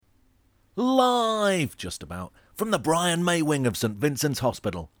Live, just about, from the Brian May wing of St Vincent's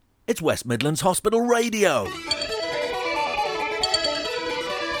Hospital. It's West Midlands Hospital Radio.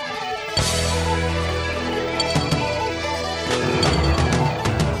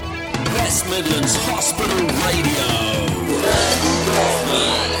 West Midlands Hospital Radio.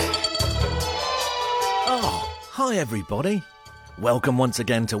 Oh, hi everybody. Welcome once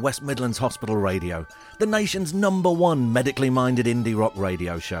again to West Midlands Hospital Radio, the nation's #1 medically minded indie rock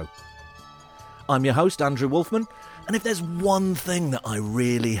radio show. I'm your host, Andrew Wolfman, and if there's one thing that I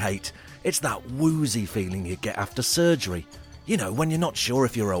really hate, it's that woozy feeling you get after surgery. You know, when you're not sure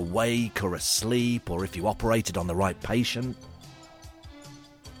if you're awake or asleep or if you operated on the right patient.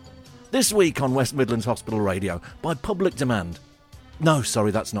 This week on West Midlands Hospital Radio, by public demand. No,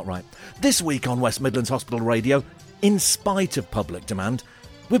 sorry, that's not right. This week on West Midlands Hospital Radio, in spite of public demand,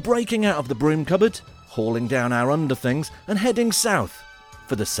 we're breaking out of the broom cupboard, hauling down our underthings and heading south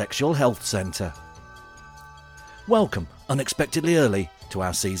for the Sexual Health Centre. Welcome, unexpectedly early, to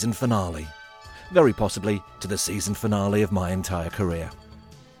our season finale. Very possibly to the season finale of my entire career.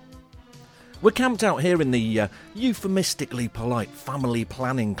 We're camped out here in the euphemistically polite family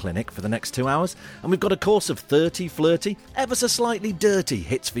planning clinic for the next 2 hours, and we've got a course of 30 flirty, ever so slightly dirty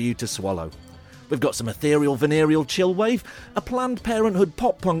hits for you to swallow. We've got some ethereal venereal chillwave, a planned parenthood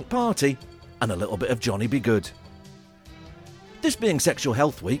pop-punk party, and a little bit of Johnny B Goode. This being Sexual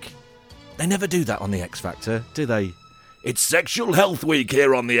Health Week, they never do that on the X Factor, do they? It's Sexual Health Week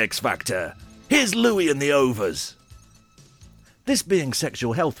here on the X Factor. Here's Louis and the Overs. This being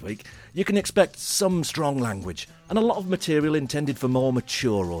Sexual Health Week, you can expect some strong language and a lot of material intended for more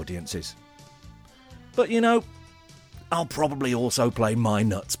mature audiences. But you know, I'll probably also play My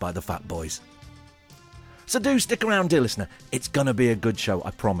Nuts by the Fat Boys. So do stick around, dear listener. It's going to be a good show,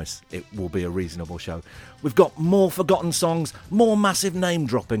 I promise. It will be a reasonable show. We've got more forgotten songs, more massive name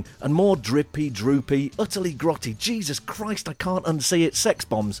dropping, and more drippy, droopy, utterly grotty, Jesus Christ, I can't unsee it, sex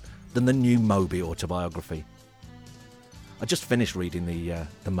bombs than the new Moby autobiography. I just finished reading the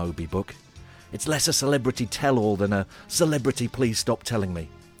Moby book. It's less a celebrity tell-all than a celebrity please stop telling me.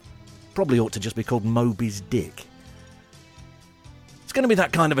 Probably ought to just be called Moby's Dick. It's going to be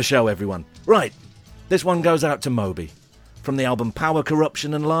that kind of a show, everyone. Right. This one goes out to Moby. From the album Power,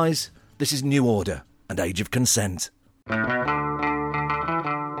 Corruption and Lies, this is New Order and Age of Consent. Won't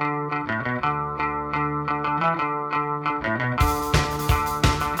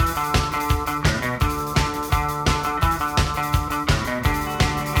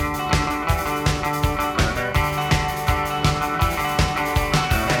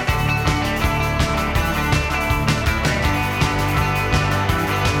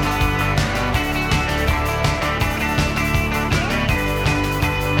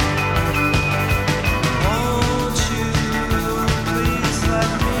you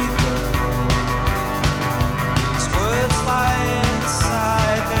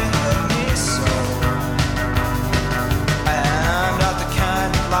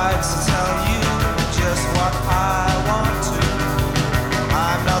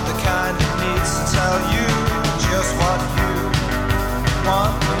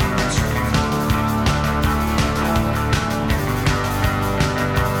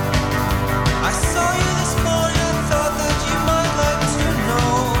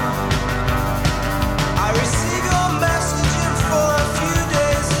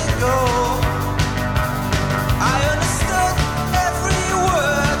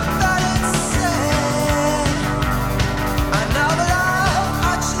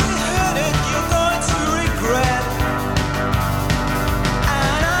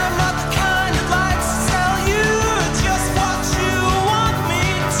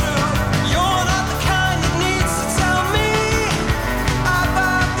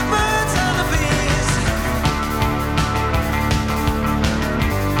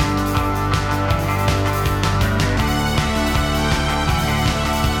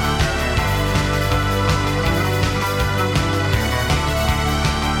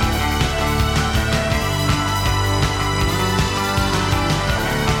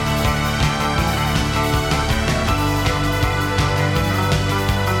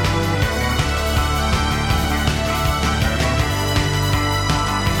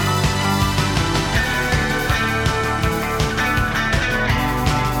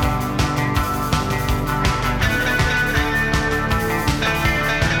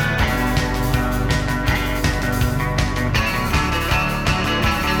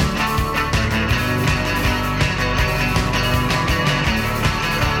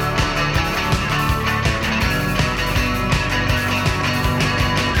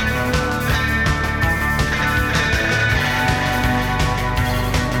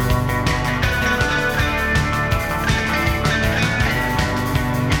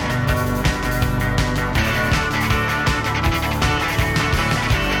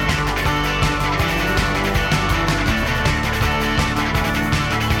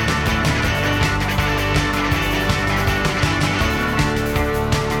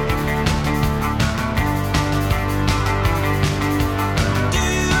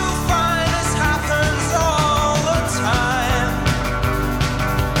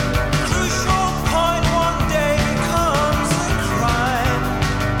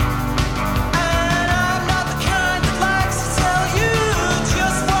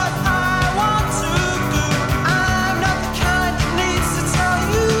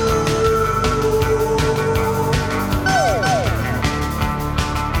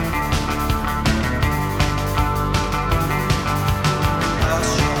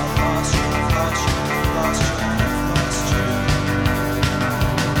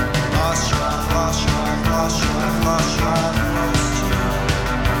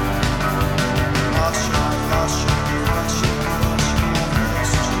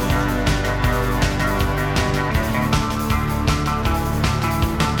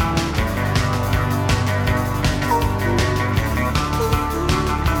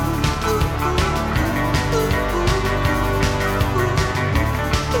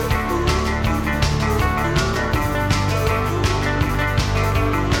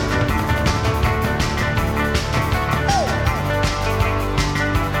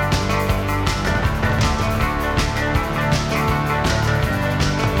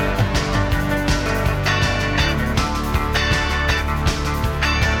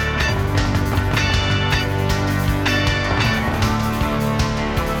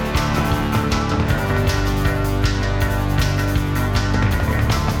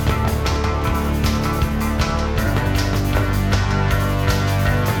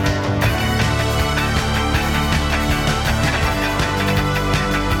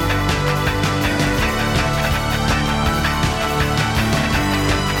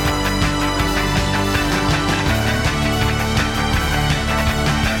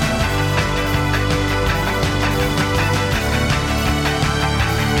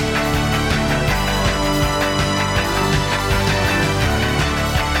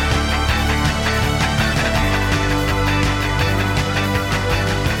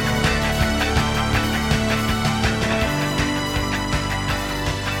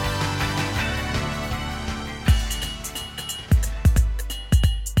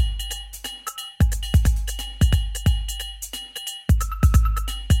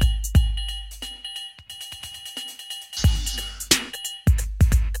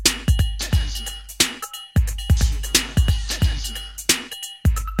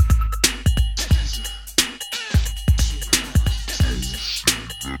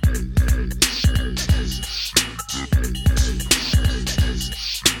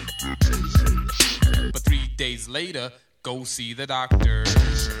But 3 days later, go see the doctor.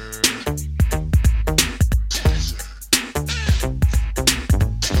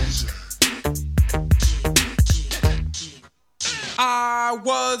 I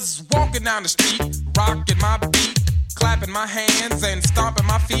was walking down the street, rocking my beat, clapping my hands and stomping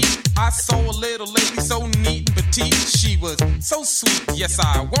my feet. I saw a little lady so neat and petite. She was so sweet, yes,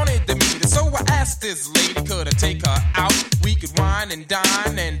 I wanted to meet her. So I asked this lady, could I take her out? We could wine and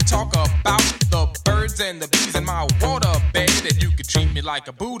dine and talk about the birds and the bees in my water bed. And you could treat me like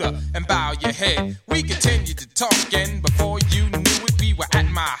a Buddha and bow your head. We continued to talk, and before you knew it, we were at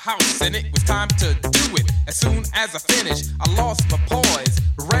my house and it was time to do it. As soon as I finished, I lost my poise,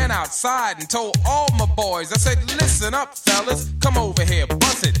 ran outside and told all my boys. I said, listen up, fellas, come over here,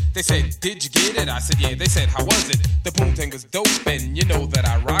 bust it. They said, did you get it? I said, yeah. They said, how was it? The boom thing was dope, and you know that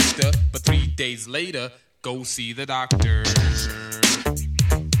I rocked her. But 3 days later, go see the doctor.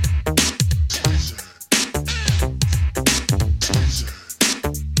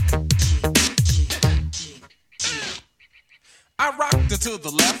 I rocked her to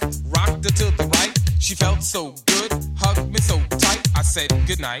the left, rocked her to the right. She felt so good, hugged me so tight. I said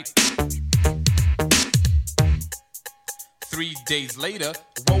goodnight. 3 days later,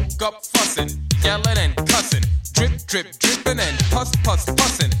 woke up fussing, yelling and cussing, drip, drip, dripping and puss, puss,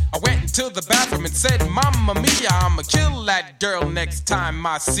 pussin'. I went into the bathroom and said, Mamma Mia, I'ma kill that girl next time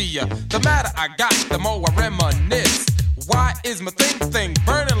I see ya. The madder I got, the more I reminisce. Why is my thing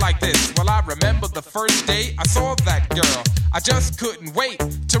burning like this? Well, I remember the first day I saw that girl. I just couldn't wait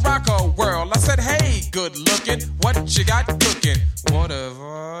to rock her world. I said, hey, good looking, what you got cooking?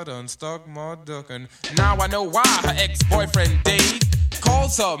 Whatever, done stuck my duckin'. Now I know why her ex-boyfriend Dave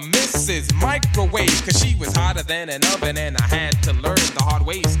calls her Mrs. Microwave, cause she was hotter than an oven, and I had to learn the hard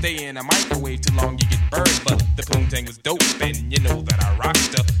way. Stay in a microwave too long, you get burned. But the poontang was dope, and you know that I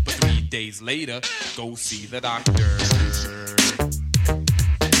rocked her. But 3 days later, go see the doctor.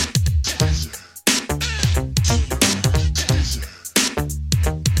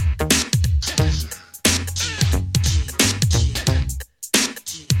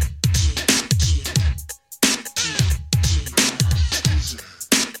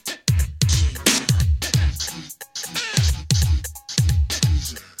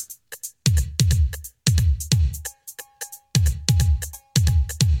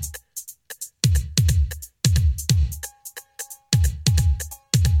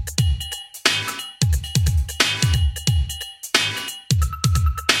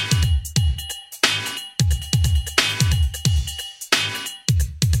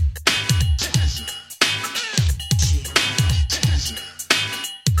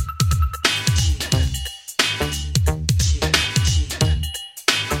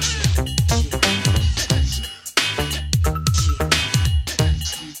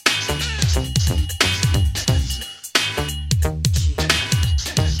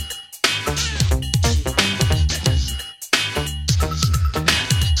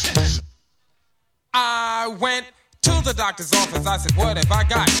 Doctor's office, I said, what have I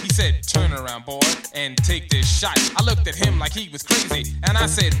got? He said, turn around, boy, and take this shot. I looked at him like he was crazy, and I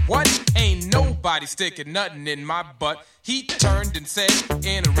said, what? Ain't nobody sticking nothing in my butt. He turned and said,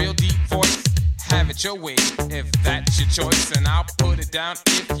 in a real deep voice, have it your way, if that's your choice, and I'll put it down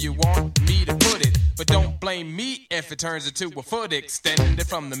if you want me to put it. But don't blame me if it turns into a foot extended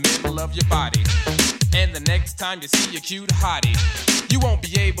from the middle of your body. And the next time you see a cute hottie, you won't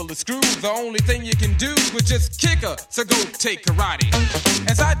be able to screw. The only thing you can do is just kick her, so go take karate.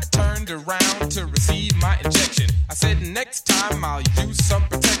 As I turned around to receive my injection, I said next time I'll use some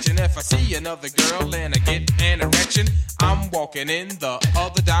protection. If I see another girl and I get an erection, I'm walking in the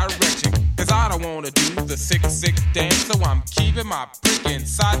other direction. Cause I don't wanna do the sick dance, so I'm keeping my prick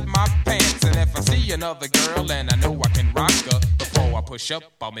inside my pants. And if I see another girl and I know I can rock her, before I push up,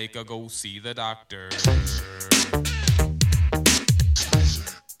 I'll make her go see the doctor.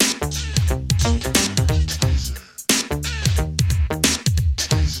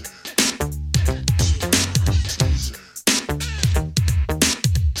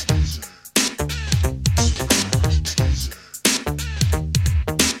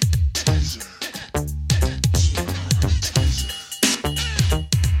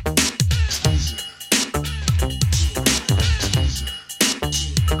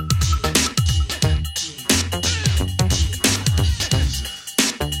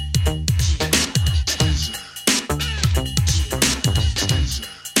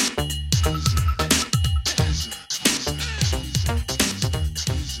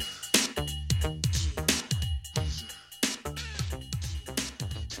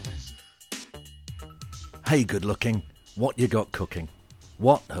 Hey, good looking, what you got cooking?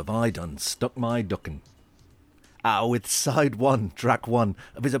 What have I done stuck my duckin'? With side 1, track 1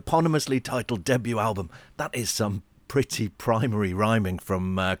 of his eponymously titled debut album. That is some pretty primary rhyming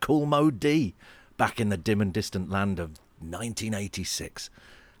from Cool Moby back in the dim and distant land of 1986.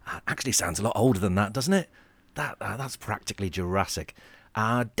 Actually sounds a lot older than that, doesn't it? That's practically Jurassic.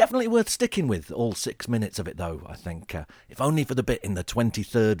 Definitely worth sticking with, all 6 minutes of it though, I think. If only for the bit in the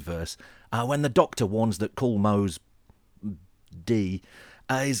 23rd verse, when the doctor warns that Cool Mo's D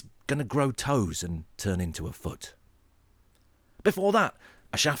is going to grow toes and turn into a foot. Before that,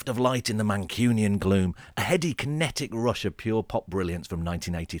 a shaft of light in the Mancunian gloom, a heady kinetic rush of pure pop brilliance from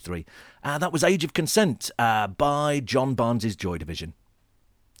 1983. That was Age of Consent by John Barnes' Joy Division.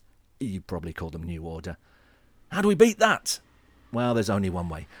 You probably call them New Order. How do we beat that? Well, there's only one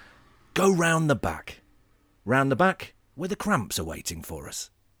way. Go round the back. Round the back, where the Cramps are waiting for us.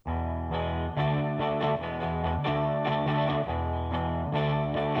 Well,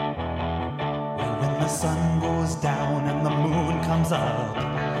 when the sun goes down and the moon comes up,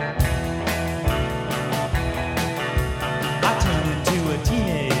 I turn into a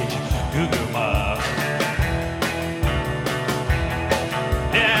teenage goo-goo muck.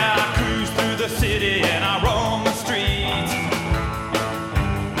 Yeah, I cruise through the city and I roam the streets,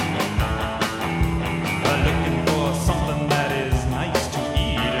 looking for something that is nice to eat.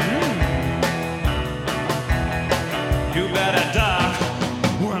 You better duck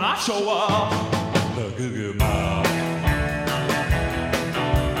when I show up, the goo-goo muck.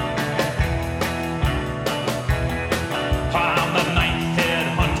 I'm the ninth head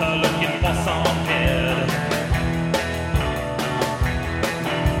hunter looking for some head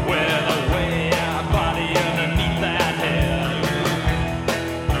with a way out body underneath that head.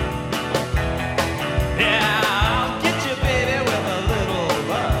 Yeah, I'll get you, baby, with a little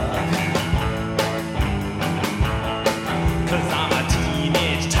love, 'cause I'm a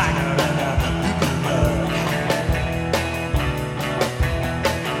teenage tiger and a people bug.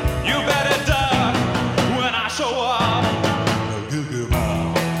 You better duck when I show up, the goo-goo bug.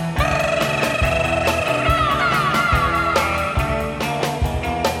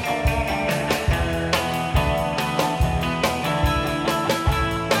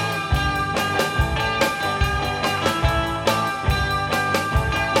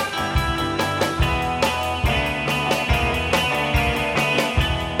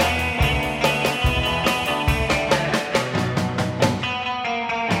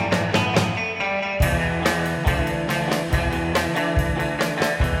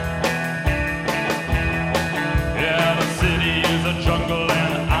 Yeah, the city is a jungle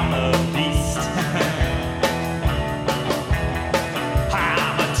and I'm a beast.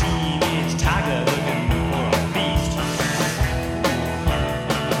 I'm a teenage tiger looking for a feast.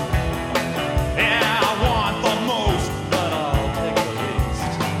 Yeah, I want the most, but I'll take the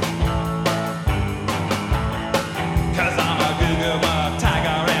least. 'Cause I'm a goo-goo bug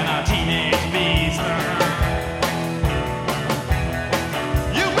tiger and a teenage beast.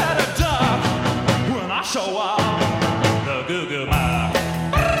 You better duck when I show up, the goo-goo bug.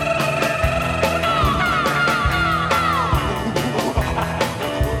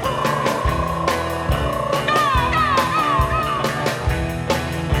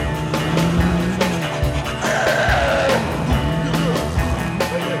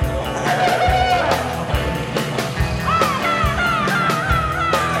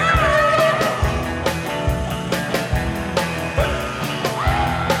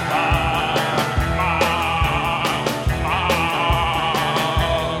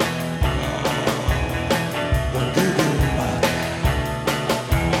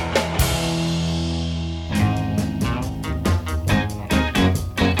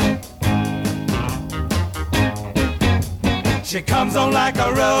 She comes on like a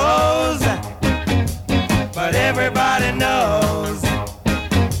rose, but everybody knows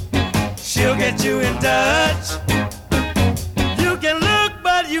she'll get you in touch. You can look,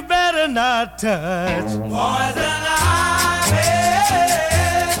 but you better not touch. Poison ivy,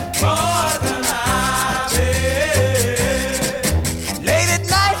 poison ivy. Late at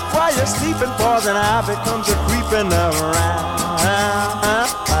night while you're sleeping, poison ivy comes a creeping around.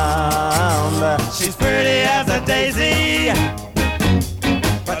 She's pretty as a daisy,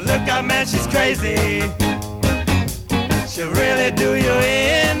 but look out, man, she's crazy. She'll really do you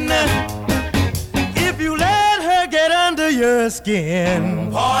in if you let her get under your skin.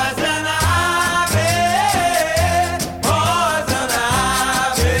 Poison ivy, poison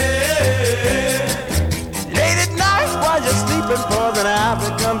ivy. Late at night while you're sleeping, poison ivy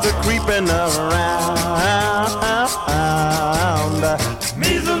comes a creeping around.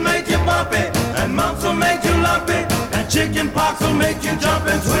 Measles make you bumpy, and mumps will make you chicken pox will make you jump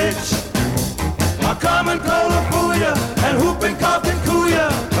and twitch. A common cold will fool ya, and whooping cough can cool ya.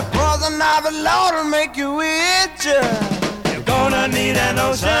 A poison ivy load will make you itch. You're gonna need an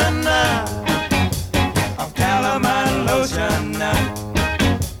ocean of calamine lotion.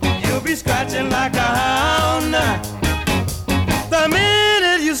 You'll be scratching like a hound the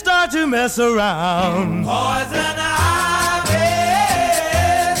minute you start to mess around. Poison ivy,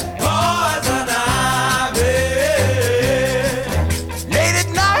 poison ivy. Late at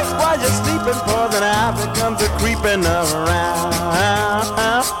night while you're sleeping, poison ivy comes a creeping around.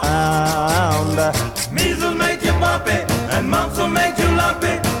 Measles make you bumpy, and mumps will make you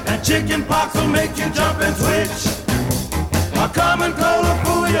lumpy, and chicken pox will make you jump and twitch. A common cold will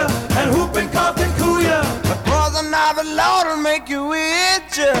fool ya, and whooping cough can cool ya. But poison ivy load will make you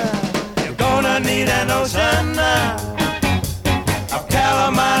itch. You're gonna need an ocean of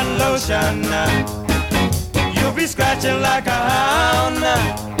calamine lotion. You'll be scratching like a hound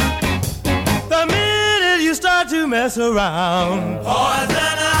the minute you start to mess around.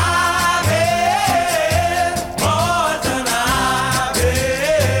 Poison ivy, poison ivy.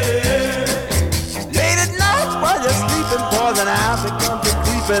 Late at night while you're sleeping, poison ivy comes a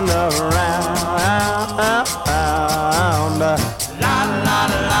creeping around. La la la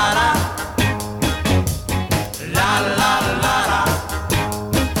la la. La la la la.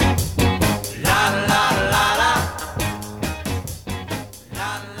 La la la la. La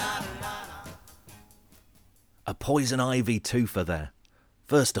la la. A Poison Ivy twofer there.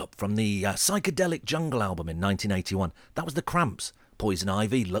 First up, from the Psychedelic Jungle album in 1981, that was the Cramps. Poison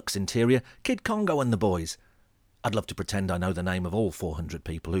Ivy, Lux Interior, Kid Congo and the Boys. I'd love to pretend I know the name of all 400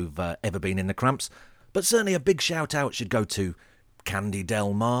 people who've ever been in the Cramps, but certainly a big shout out should go to Candy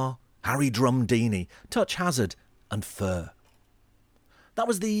Del Mar, Harry Drumdini, Touch Hazard and Fur. That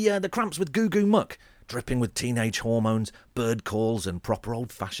was the Cramps with Goo Goo Muck, dripping with teenage hormones, bird calls and proper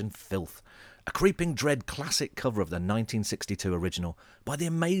old-fashioned filth. A creeping dread classic cover of the 1962 original by the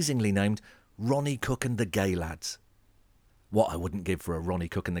amazingly named Ronnie Cook and the Gay Lads. What I wouldn't give for a Ronnie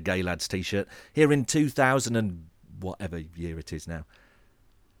Cook and the Gay Lads t-shirt here in 2000 and whatever year it is now.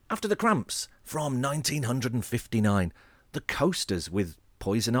 After the Cramps, from 1959, the Coasters with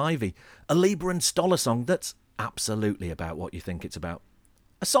Poison Ivy, a Lieber and Stoller song that's absolutely about what you think it's about.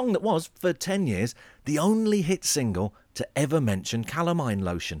 A song that was, for 10 years, the only hit single to ever mention calamine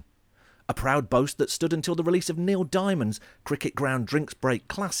lotion. A proud boast that stood until the release of Neil Diamond's Cricket Ground Drinks Break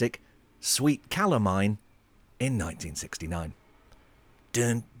classic, Sweet Calamine, in 1969.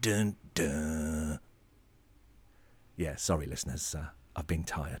 Dun dun dun. Yeah, sorry listeners, I've been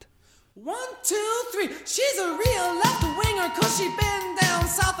tired. 1, 2, 3. She's a real left-winger, 'cause she been down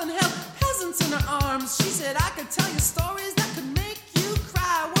south and held peasants in her arms. She said, I could tell you stories that could make you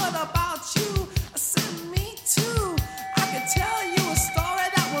cry. What about you? I said, me too. I could tell you a story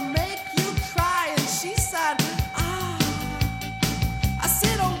that will make you cry. And she said, I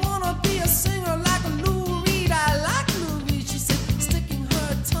said, I wanna be a singer like Lou Reed. I like Lou Reed. She said, sticking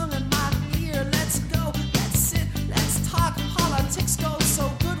her tongue in my ear. Let's go, let's sit, let's talk. Politics go so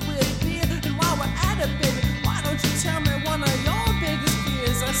good with beer. And while we're at it, baby, why don't you tell me one of your biggest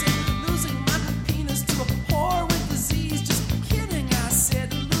fears? I said, losing my penis to a poor with disease. Just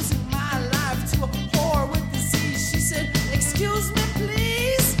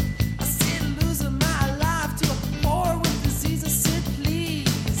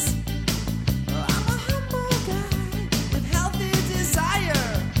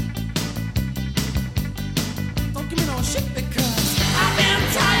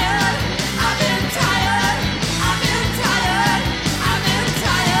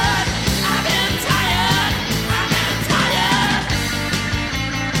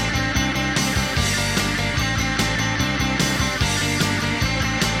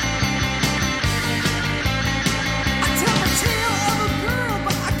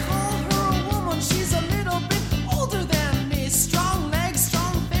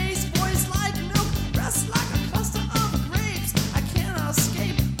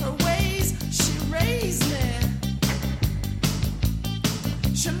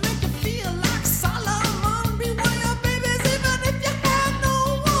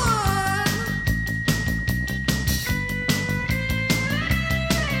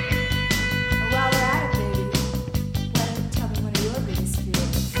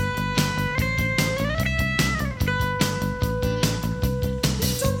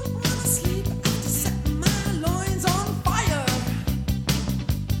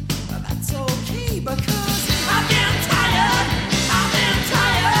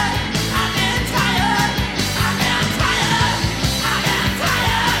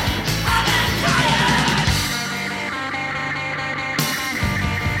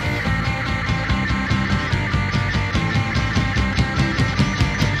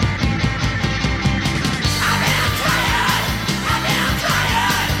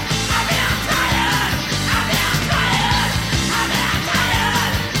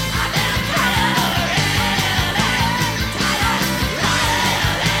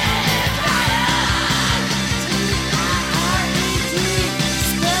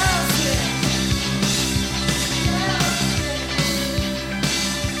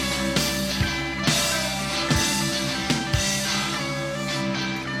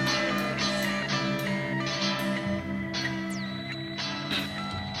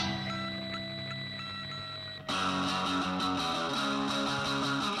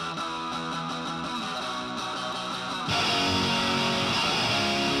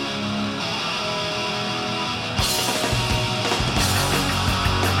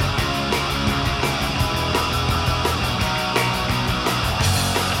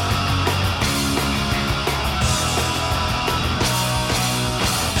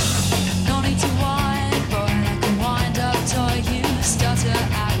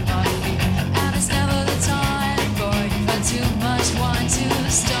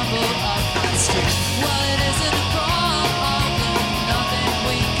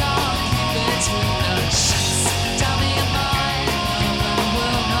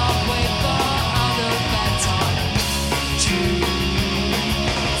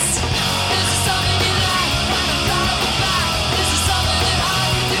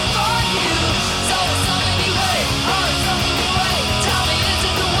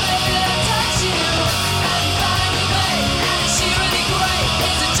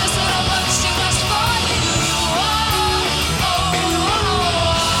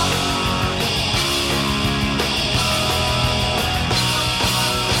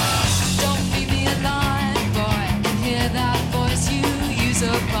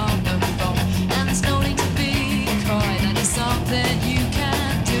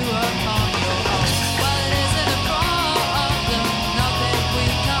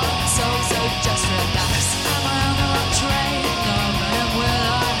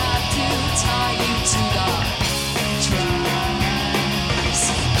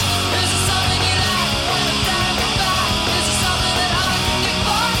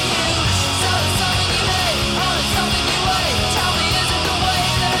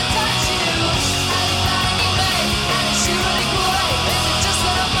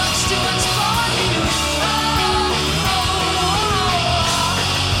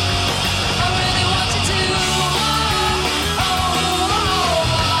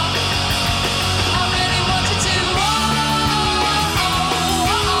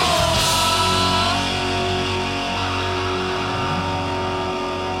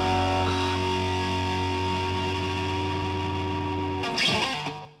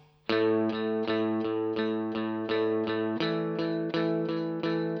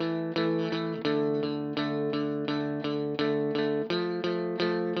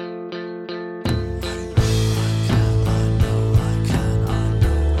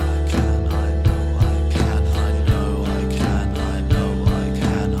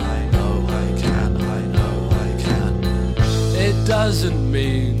Doesn't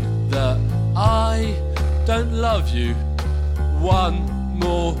mean that I don't love you. One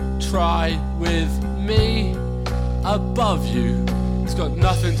more try with me above you. It's got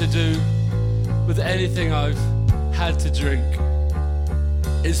nothing to do with anything I've had to drink.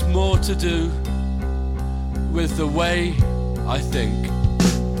 It's more to do with the way I think.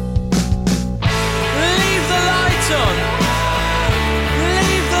 Leave the light on.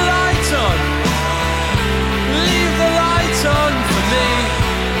 Leave the light on. Leave the light on for me.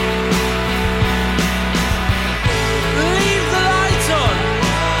 Leave the light on.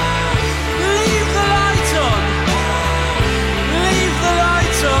 Leave the light on. Leave the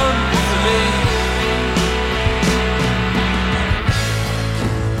light on for me.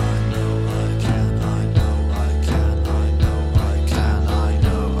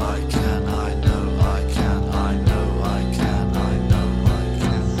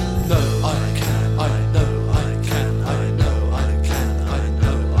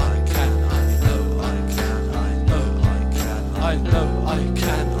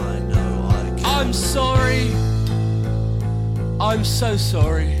 I'm sorry. I'm so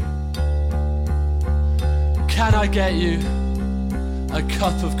sorry. Can I get you a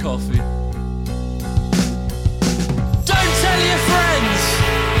cup of coffee? Don't tell your friends.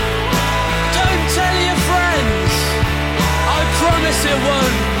 Don't tell your friends. I promise it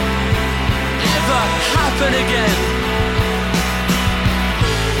won't ever happen again.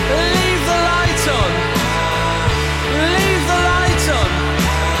 Leave the light on. Leave the light on.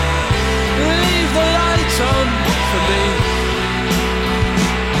 Leave the light on for me.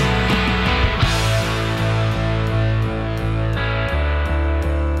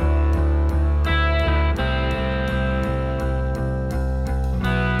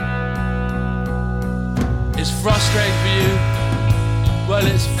 It's frustrating for you. Well,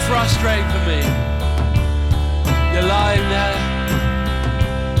 it's frustrating for me. You're lying there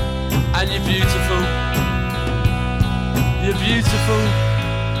and you're beautiful. You're beautiful.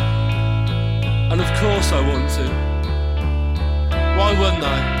 And of course I want to. Why wouldn't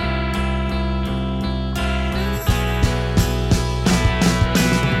I?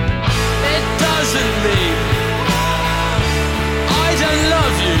 It doesn't mean I don't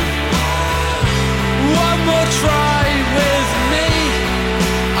love you. One more try with me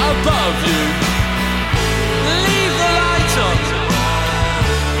above you. Leave the light on.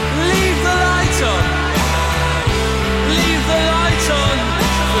 Leave the light on. Leave the light on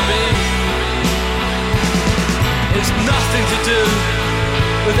for me. It's nothing to do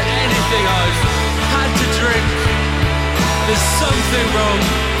with anything I've had to drink. There's something wrong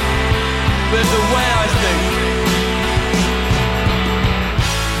with the way I think.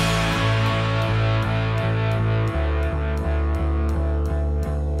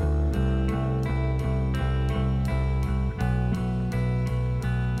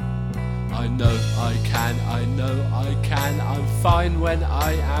 I know I can, I'm fine when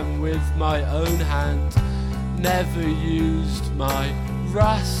I am with my own hand. Never used my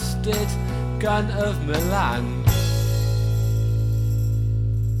rusted gun of Milan.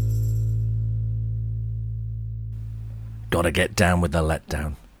 Gotta get down with the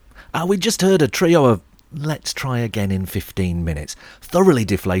letdown. We just heard a trio of Let's Try Again in 15 Minutes. Thoroughly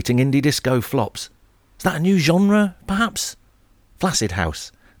deflating indie disco flops. Is that a new genre, perhaps? Flaccid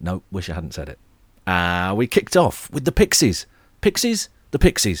House. No, wish I hadn't said it. We kicked off with the Pixies. Pixies? The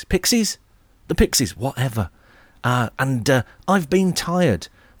Pixies. Pixies? The Pixies. Whatever. And I've Been Tired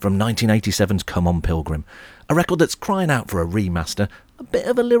from 1987's Come On Pilgrim. A record that's crying out for a remaster, a bit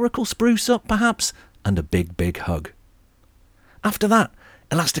of a lyrical spruce up perhaps, and a big, big hug. After that,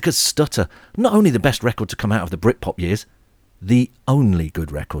 Elastica's Stutter, not only the best record to come out of the Britpop years, the only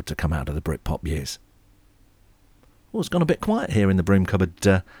good record to come out of the Britpop years. Well, it's gone a bit quiet here in the broom cupboard.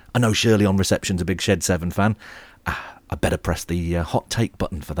 I know Shirley on reception's a big Shed 7 fan. I better press the hot take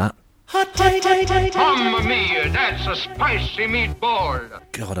button for that. Hot take. Mamma mia, that's a spicy meatball.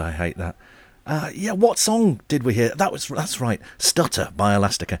 God, I hate that. Yeah, what song did we hear? That's right, Stutter by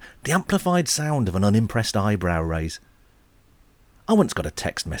Elastica. The amplified sound of an unimpressed eyebrow raise. I once got a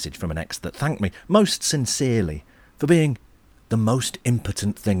text message from an ex that thanked me, most sincerely, for being the most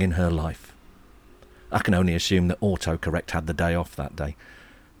impotent thing in her life. I can only assume that autocorrect had the day off that day.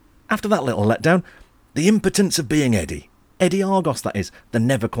 After that little letdown, the impotence of being Eddie. Eddie Argos, that is, the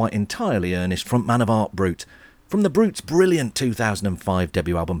never quite entirely earnest frontman of Art Brute. From the Brute's brilliant 2005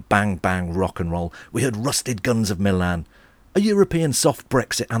 debut album Bang Bang Rock and Roll, we heard Rusted Guns of Milan, a European soft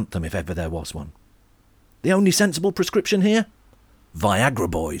Brexit anthem if ever there was one. The only sensible prescription here?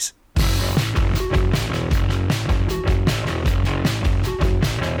 Viagra Boys.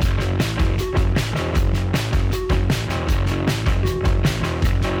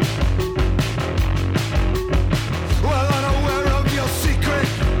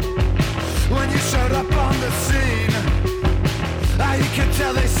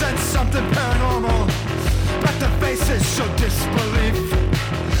 Something paranormal, but the faces show disbelief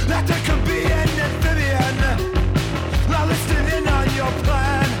that there could be an amphibian not listening in on your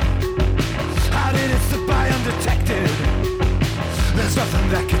plan. How did it slip by undetected? There's nothing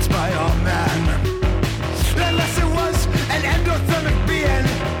that gets by our man, unless it was an endothermic being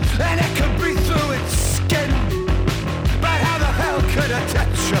and it could breathe through its skin. But how the hell could a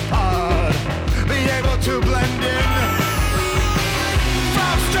tetrapod be able to blend in?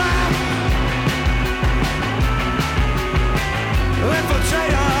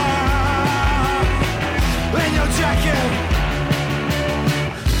 Infiltrator in your jacket.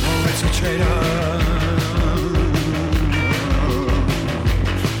 Oh, it's a traitor.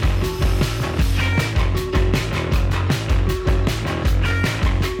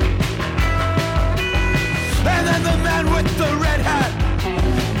 And then the man with the red hat,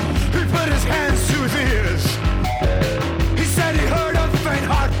 he put his hands to his ears. He said he heard a faint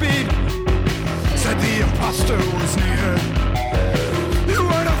heartbeat, said the imposter was near. You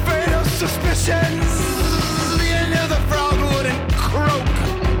weren't afraid of suspicions. You knew the frog wouldn't croak.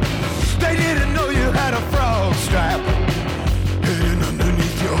 They didn't know you had a frog strap hidden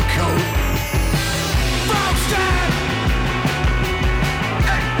underneath your coat. Frog strap!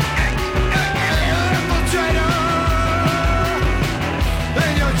 Infiltrator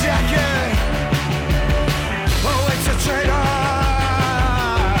in your jacket. Oh, it's a traitor.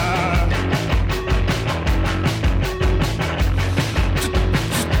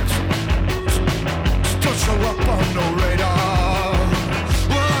 Up on no radar.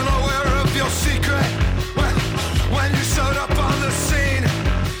 Well, unaware of your secret. When you showed up on the scene,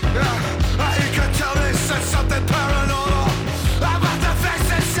 you could tell they said something paranormal about the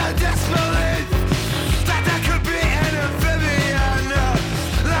faces and disbelief that there could be an amphibian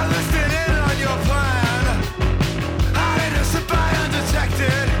that listed in on your plan. How did it slip by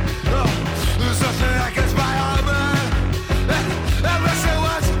undetected? There's nothing that gets by our man, unless it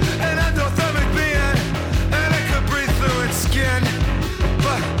was an endothermic being through its skin.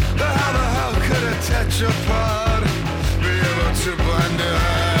 But how the hell could a tetrapod be able to blend it?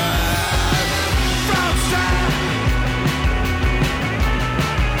 Frog strap,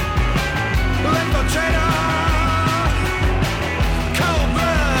 infiltrator, cold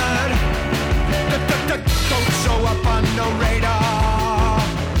blood. Don't show up on no radar.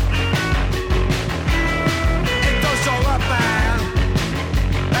 It don't show up, man.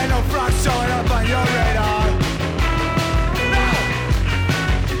 Ain't no frog showing up on your radar.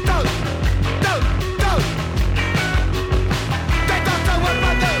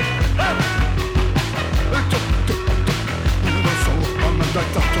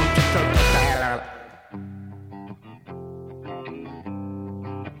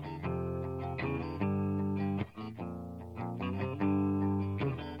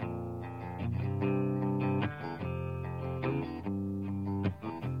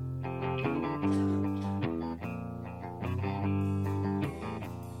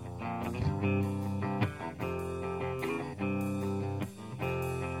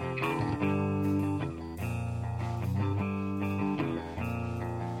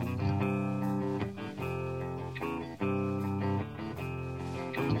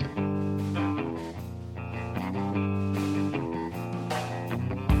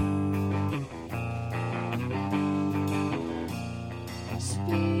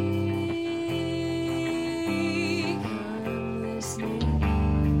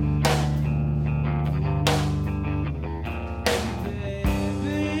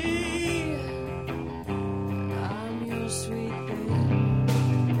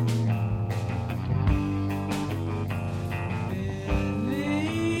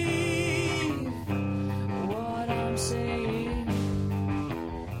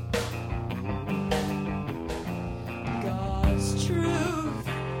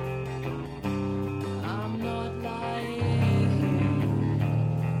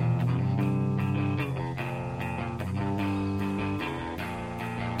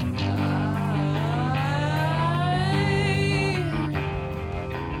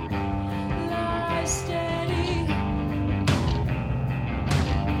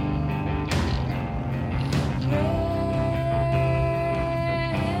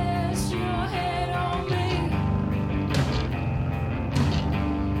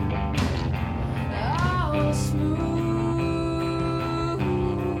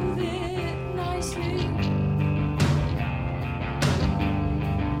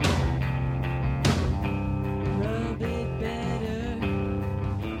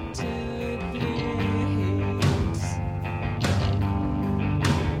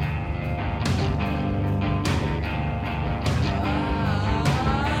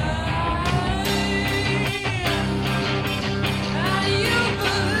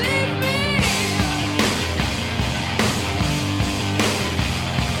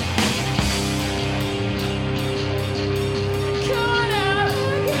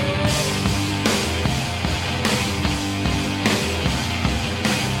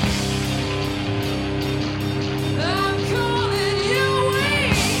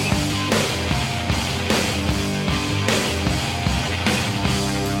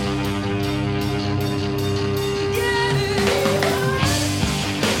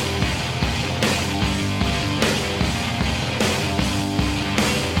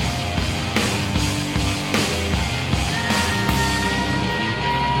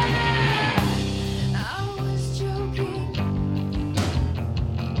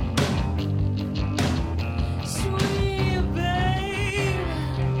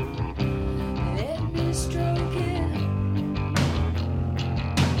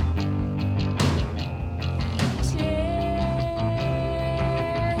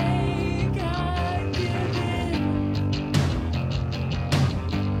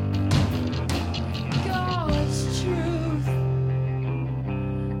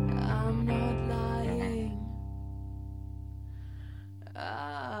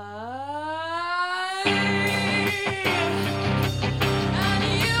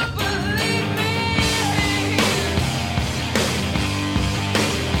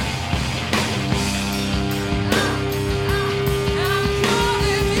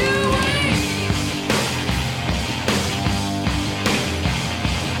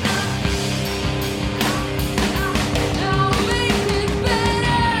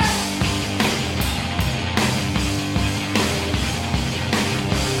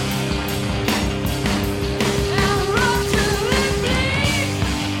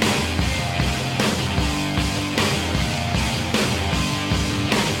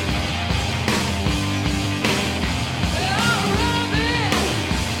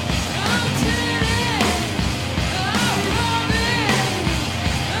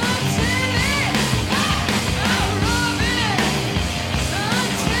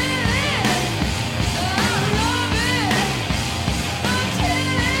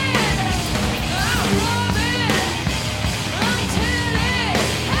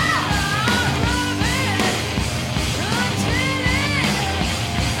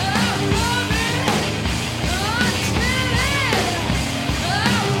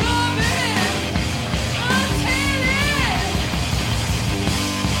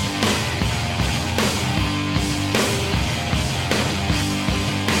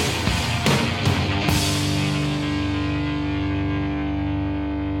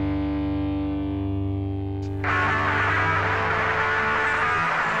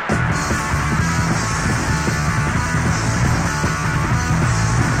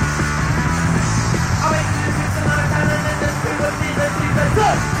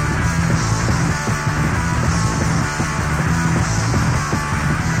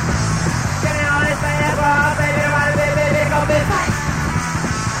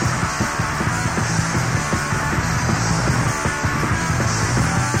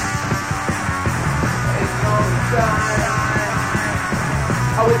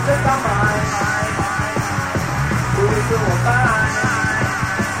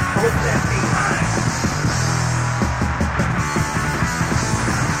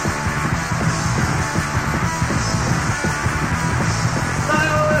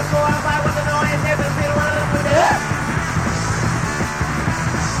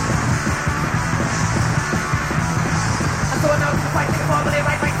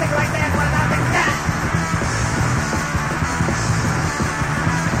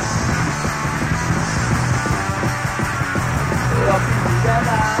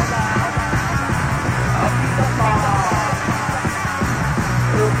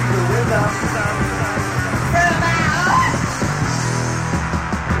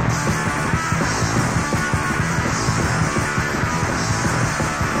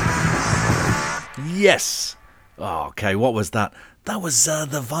 Yes! Oh, okay, what was that? That was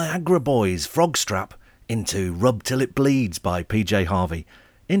the Viagra Boys, Frogstrap, into Rub Till It Bleeds by PJ Harvey,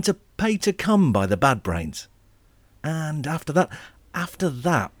 into Pay to Come by the Bad Brains. And after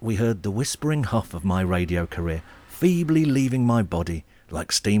that, we heard the whispering huff of my radio career, feebly leaving my body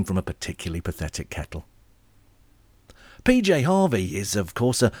like steam from a particularly pathetic kettle. PJ Harvey is, of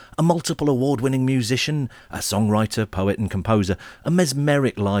course, a multiple award-winning musician, a songwriter, poet and composer, a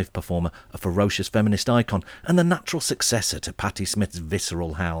mesmeric live performer, a ferocious feminist icon, and the natural successor to Patti Smith's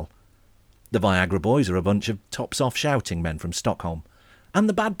visceral howl. The Viagra Boys are a bunch of tops-off shouting men from Stockholm. And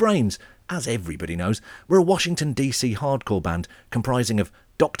the Bad Brains, as everybody knows, were a Washington DC hardcore band comprising of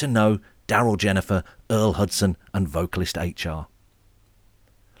Dr. No, Daryl Jennifer, Earl Hudson and vocalist HR.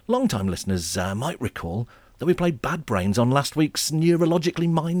 Long-time listeners might recall that we played Bad Brains on last week's Neurologically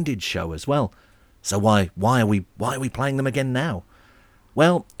Minded show as well. So why are we playing them again now?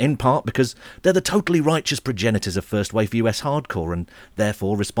 Well, in part because they're the totally righteous progenitors of first-wave US hardcore and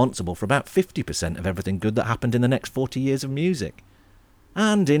therefore responsible for about 50% of everything good that happened in the next 40 years of music.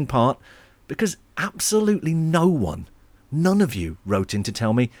 And in part because absolutely no one, none of you, wrote in to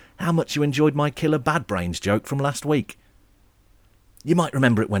tell me how much you enjoyed my killer Bad Brains joke from last week. You might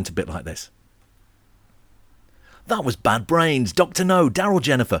remember it went a bit like this. That was Bad Brains, Dr. No, Daryl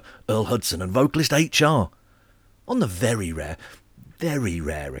Jennifer, Earl Hudson and vocalist HR. On the very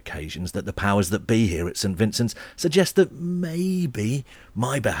rare occasions that the powers that be here at St Vincent's suggest that maybe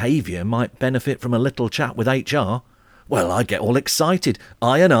my behaviour might benefit from a little chat with HR, well, I get all excited.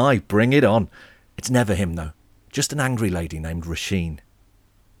 I bring it on. It's never him, though. Just an angry lady named Rasheen.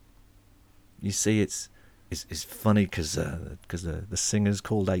 You see, it's funny because the singer's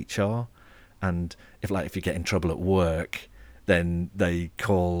called HR, and if you get in trouble at work, then they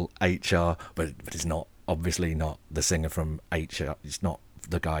call HR, but it's not, obviously not the singer from HR. It's not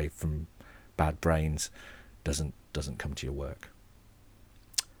the guy from Bad Brains. Doesn't come to your work.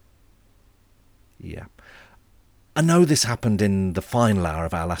 Yeah. I know this happened in the final hour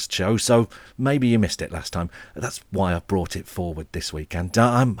of our last show, so maybe you missed it last time. That's why I've brought it forward this week, and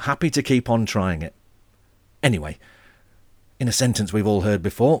I'm happy to keep on trying it. Anyway, in a sentence we've all heard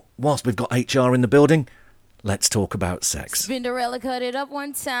before, whilst we've got HR in the building, let's talk about sex. Cinderella cut it up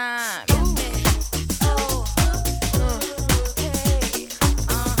one time.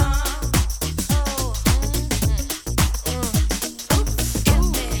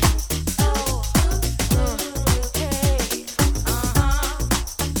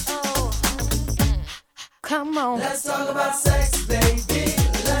 Come on. Let's talk about sex, baby.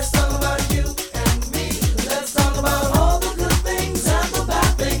 Let's talk about you and me. Let's talk about all the good things and the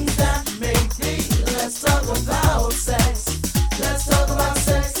bad things that may be. Let's talk about sex. Let's talk about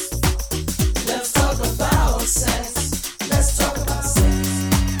sex. Let's talk about sex. Let's talk about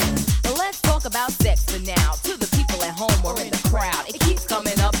sex. Well, let's talk about sex for now. To the people at home or in the crowd, it keeps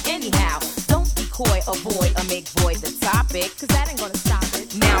coming up anyhow. Don't be coy, avoid, or make void the topic, cause that ain't gonna stop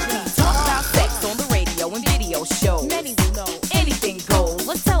it. Now please talk about sex on the radio and video shows. Many will know anything goes.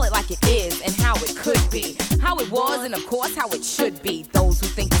 Let's tell it like it is and how it could be, how it was and of course how it should be. Those who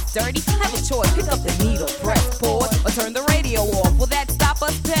think it's dirty have a choice. Pick up the needle, press pause, or turn the radio off. Will that stop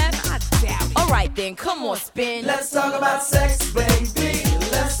us, Pep? I doubt it. Alright then, come on, spin. Let's talk about sex, baby.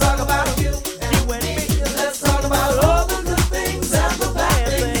 Let's talk about you and me. Let's talk about all the good things and the bad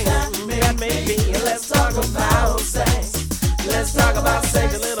things that may be. Let's talk about sex. Let's talk about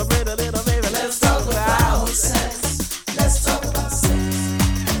sex. A little bit, baby. Let's talk about sex. Let's talk about sex.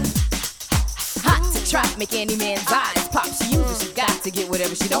 Hot to trap, make any man's eyes pop. She uses what she got to get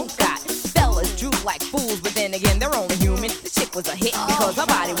whatever she don't got. Fellas droop like fools, but then again, they're only human. The chick was a hit because her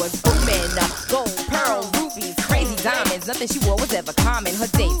body was booming. Gold, pearl, rubies, crazy diamonds. Nothing she wore was ever common. Her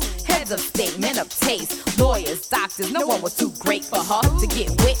dates, heads of state, men of taste, lawyers, doctors. No one was too great for her to get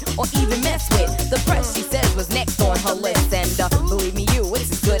with or even mess with. The press, she says, was next on her list. And believe me,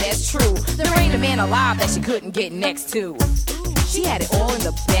 it's as good as true. There ain't a man alive that she couldn't get next to. She had it all in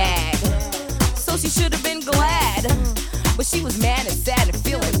the bag, so she should have been glad. But she was mad and sad and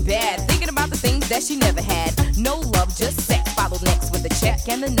feeling bad, thinking about the things that she never had. No love, just sex. Followed next with a check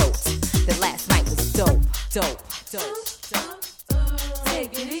and a note that last night was dope.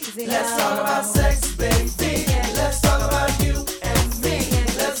 Take it easy. Let's talk about sex, baby. Let's talk about you and me.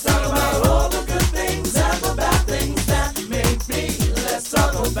 Let's talk about all the good things and the bad things that may be. Let's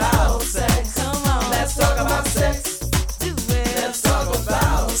talk about sex. Come on. Let's talk about sex. Do it. Let's talk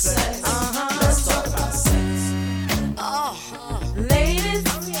about sex. Let's talk about sex. Ladies,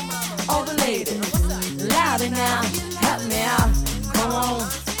 all the ladies, louder now, help me out. Come on,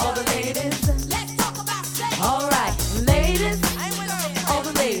 all the ladies, let's talk about sex. All right, ladies, all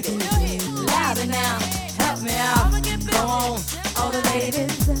the ladies, louder now, help me out. Come on, all the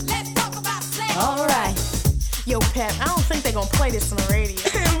ladies, let's talk about sex. All right. Yo, Pep, I don't think they're gonna play this on the radio.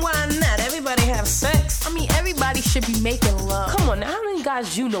 Why not? Everybody have sex. I mean, everybody should be making love. Come on, now, how many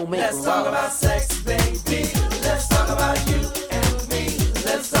guys you know make Let's love? talk about sex, baby. Let's talk about you and me.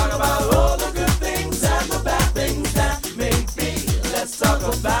 Let's talk about all the good things and the bad things that may be. Let's talk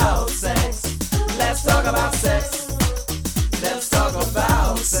about sex. Let's talk about sex. Let's talk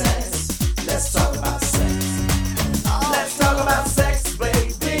about sex. Let's talk about sex. Let's talk about sex,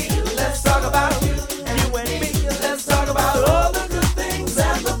 baby. Let's talk about you and me. Let's talk about all the good things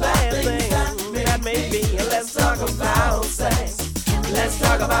and the bad things that may be. Let's talk about sex. Let's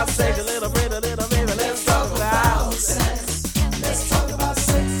talk about sex. A little bit, baby. Let's talk about sex. Let's talk about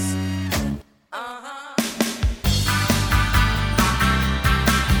sex.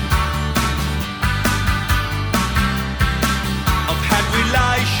 I've had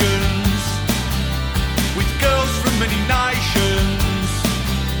relations with girls from many nations.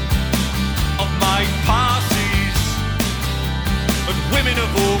 I've made passes and women of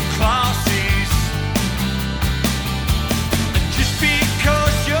all classes. And just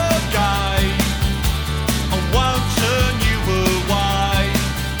because you're gay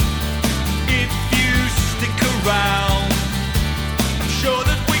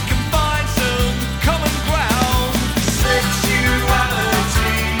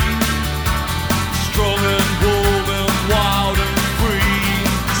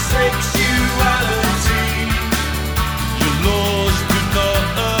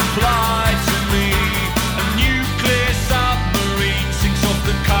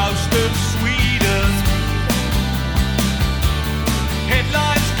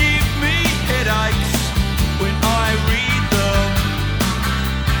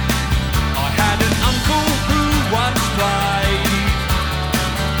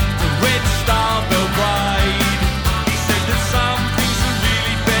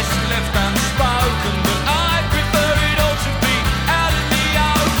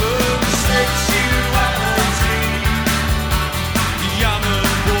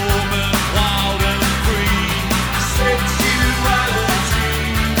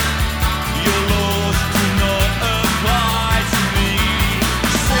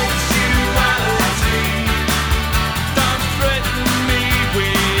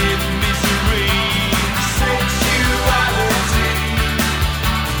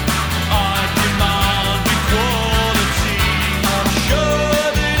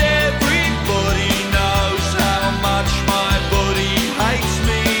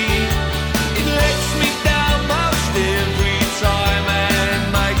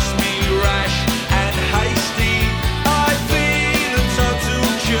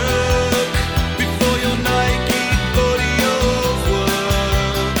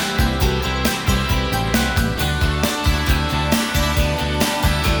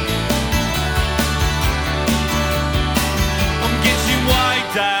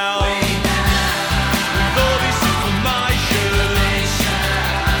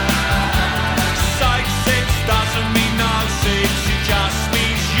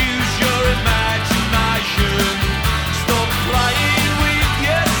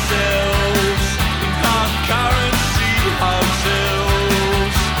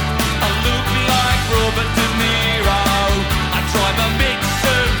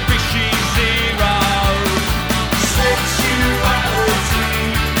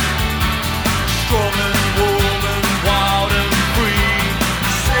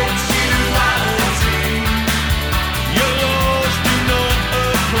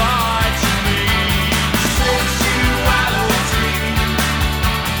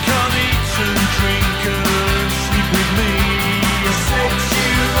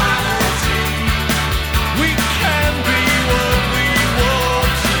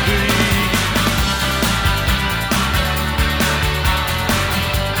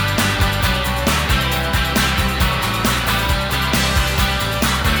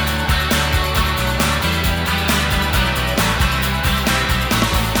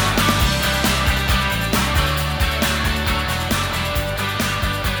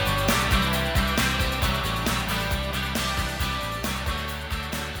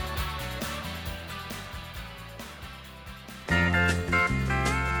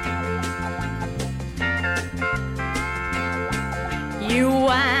You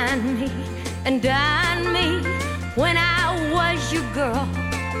wine me and dine me when I was your girl.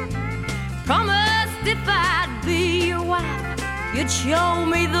 Promised if I'd be your wife, you'd show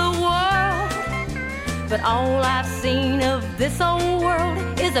me the world. But all I've seen of this old world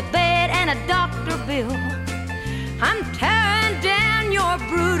is a bed and a doctor bill. I'm tearing down your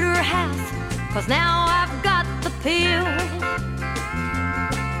brooder house, 'cause now I've got the pill.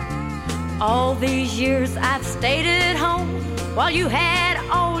 All these years I've stayed at home while you had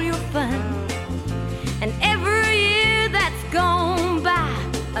all your fun. And every year that's gone by,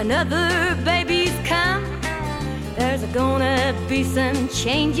 another baby's come. There's gonna be some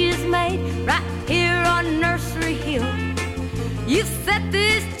changes made right here on Nursery Hill. You set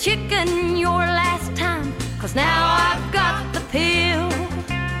this chicken your last time, 'cause now I've got the pill.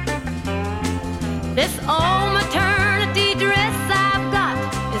 This old maternity dress I've got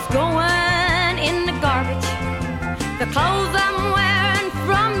is going in the garbage. The clothes I'm wearing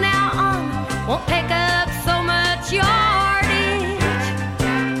from now on won't take up so much yardage.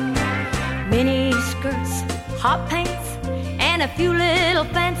 Mini skirts, hot pants, and a few little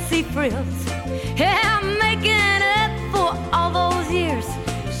fancy frills. Yeah, I'm making up for all those years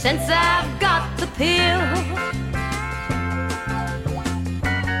since I've got the pill.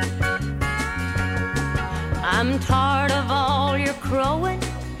 I'm tired of all your crowing,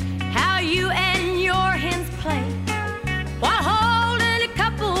 how you and your hens play, while holding a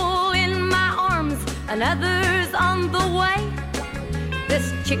couple in my arms, another's on the way.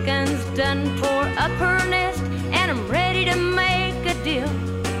 This chicken's done tore up her nest, and I'm ready to make a deal.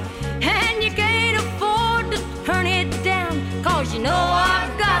 And you can't afford to turn it down, 'cause you know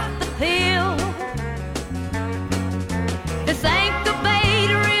I've got the pill. This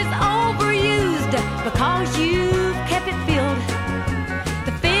incubator is overused because you've kept it filled.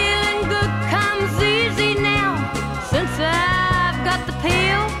 The feeling good comes easy now since I've got the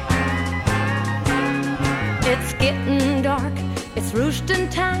pill. It's getting dark, it's roosting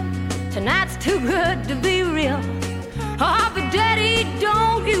time. Tonight's too good to be real. Oh, but Daddy,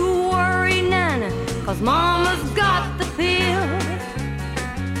 don't you worry none, 'cause Mama's got the pill.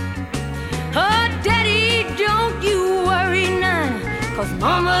 Oh, Daddy, don't you worry none, 'cause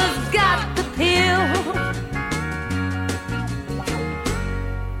Mama's got the pill.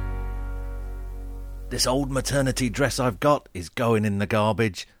 This old maternity dress I've got is going in the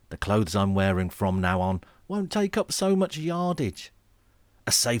garbage. The clothes I'm wearing from now on won't take up so much yardage.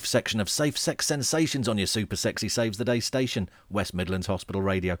 A safe section of safe sex sensations on your Super Sexy Saves the Day station, West Midlands Hospital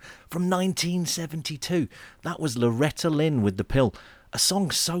Radio, from 1972. That was Loretta Lynn with The Pill, a song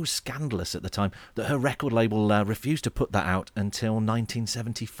so scandalous at the time that her record label refused to put that out until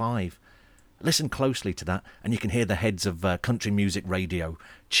 1975. Listen closely to that and you can hear the heads of country music radio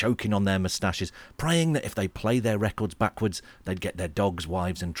choking on their moustaches, praying that if they play their records backwards, they'd get their dogs,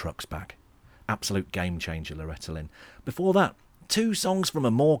 wives and trucks back. Absolute game changer, Loretta Lynn. Before that, two songs from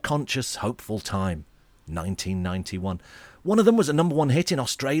a more conscious, hopeful time, 1991. One of them was a number one hit in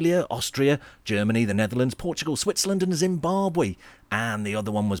Australia, Austria, Germany, the Netherlands, Portugal, Switzerland and Zimbabwe. And the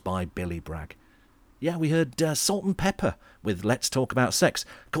other one was by Billy Bragg. Yeah, we heard Salt and Pepper with Let's Talk About Sex,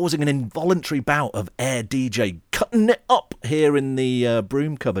 causing an involuntary bout of air DJ cutting it up here in the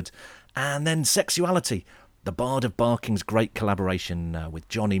broom cupboard. And then Sexuality, the Bard of Barking's great collaboration with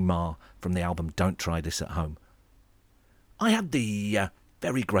Johnny Marr from the album Don't Try This at Home. I had the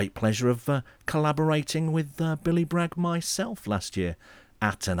very great pleasure of collaborating with Billy Bragg myself last year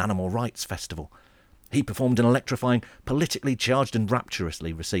at an animal rights festival. He performed an electrifying, politically charged and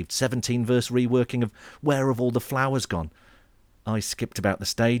rapturously received 17-verse reworking of Where Have All the Flowers Gone? I skipped about the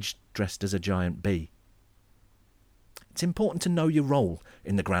stage dressed as a giant bee. It's important to know your role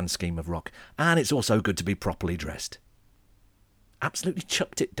in the grand scheme of rock, and it's also good to be properly dressed. Absolutely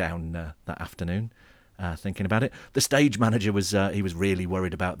chucked it down that afternoon, thinking about it. The stage manager was really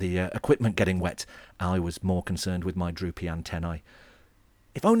worried about the equipment getting wet. I was more concerned with my droopy antennae.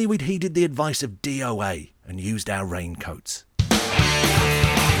 If only we'd heeded the advice of DOA and used our raincoats. The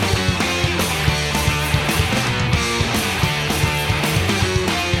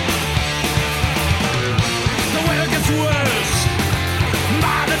weather gets worse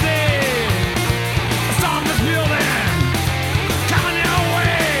by the day. A storm is building, coming your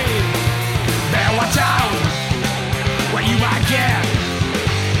way. Better watch out what you might get.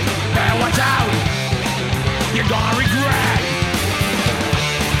 Better watch out, you're gonna regret.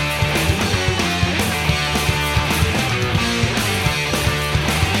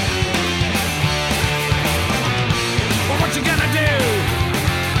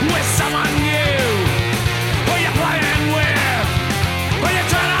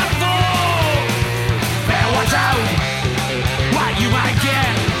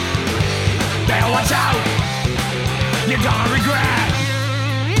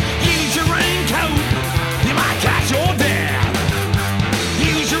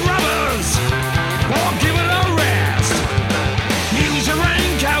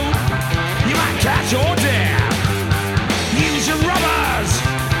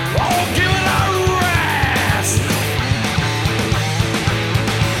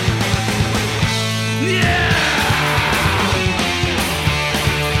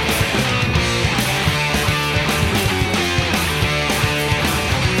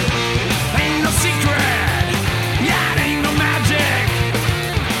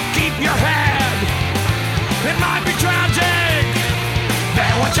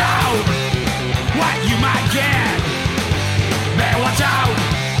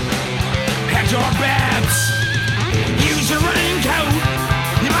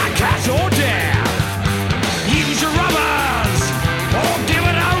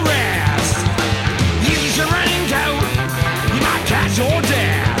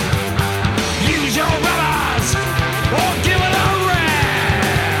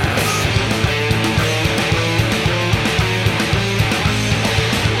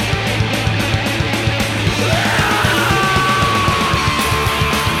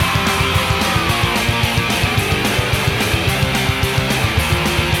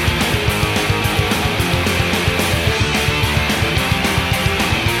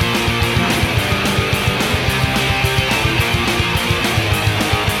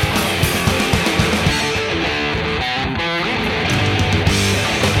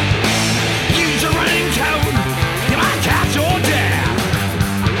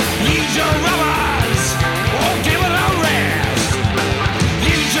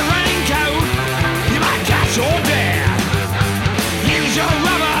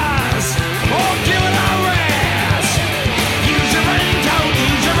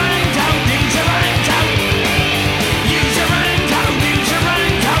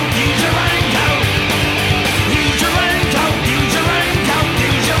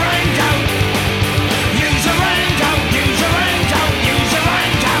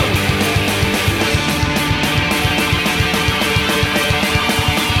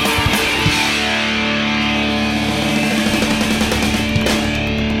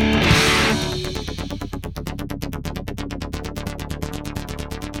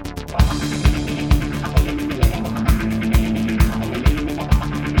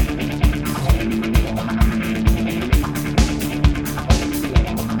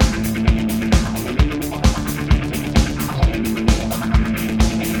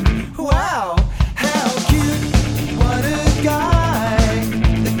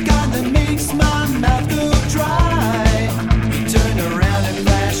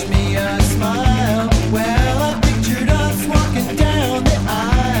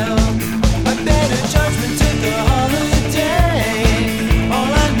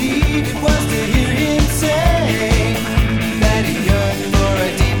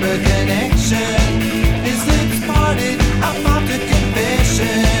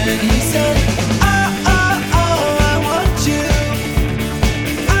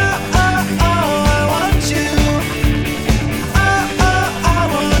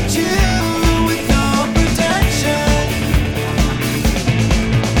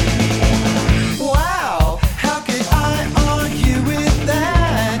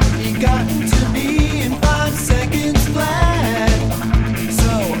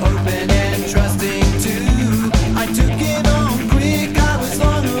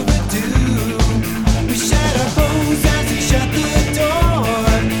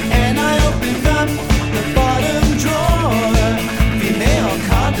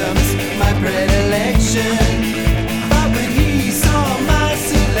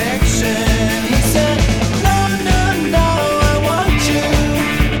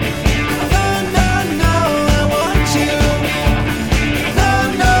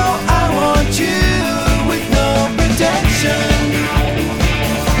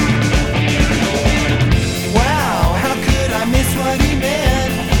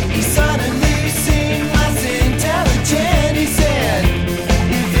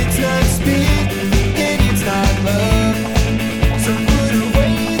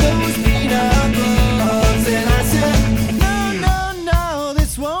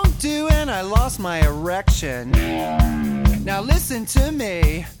 to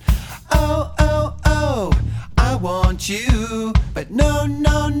me. Oh, oh, oh, I want you. But no,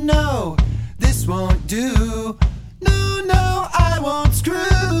 no, no, this won't do. No, no, I won't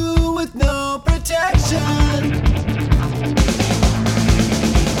screw with no protection.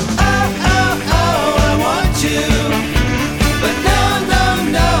 Oh, oh, oh, I want you. But no, no,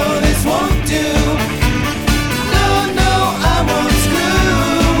 no, this won't do. No, no, I won't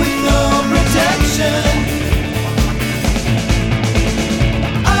screw with no protection.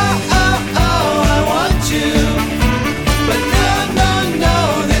 Oh, oh, oh, I want you. But no, no, no,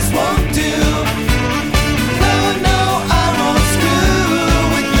 this won't do. No, no, I won't screw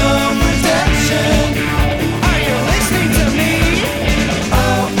with no protection. Are you listening to me?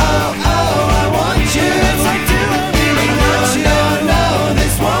 Oh, oh, oh, I want you. Yes, I do, I really want you. No, no,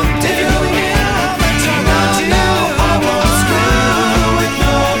 this won't do. No, no, I won't screw with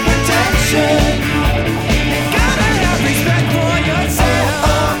no protection. You gotta have respect for yourself.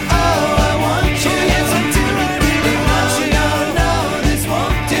 Oh, oh, I want you. Yes, I do, I really want you. No, no, this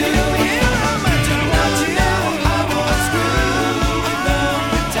won't do. No, no, I won't screw with no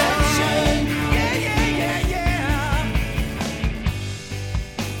protection. Yeah, yeah, yeah, yeah.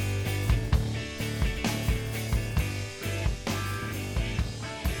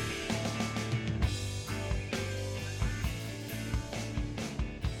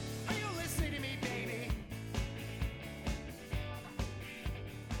 Are you listening to me, baby?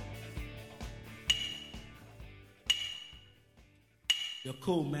 Yo,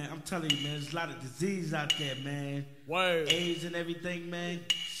 cool, man. I'm telling you, man, there's a lot of disease out there, man. Word. AIDS and everything, man.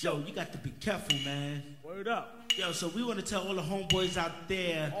 Yo, you got to be careful, man. Word up. Yo, so we want to tell all the homeboys out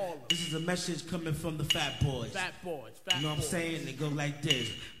there, this is a message coming from the fat boys. Fat boys. Fat You know what I'm boys. saying? They go like this.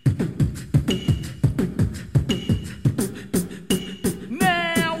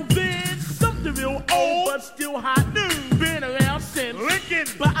 Now there's something real old but still hot new. Been around since Lincoln,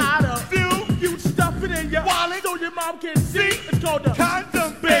 but out of few, you stuff it in your wallet so your mom can see. It's called a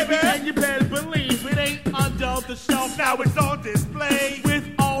condom, baby, and you better believe it ain't under the shelf. Now it's on display with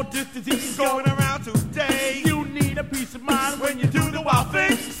all this disease going around today. You need a peace of mind when you do the wild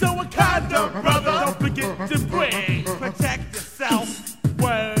thing. So a condom, brother, don't forget to bring. Protect yourself.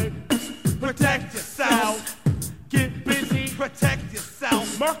 Word. Protect yourself. Get busy. Protect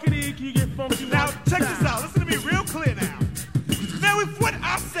yourself. Marketing can get funky. Now check this out. Listen to me real clear now. Now if what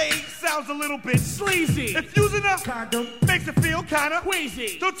I say sounds a little bit sleazy, if using a condom makes it feel kinda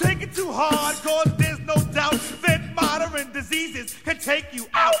queasy, don't take it too hard, cause there's no doubt that modern diseases can take you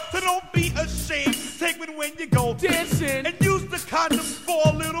out. So don't be ashamed, take it when you go dancing, and use the condom for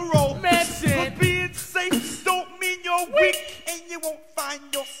a little romancing. But being safe don't mean you're weak, and you won't find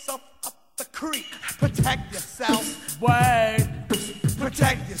yourself up the creek. Protect yourself. Word.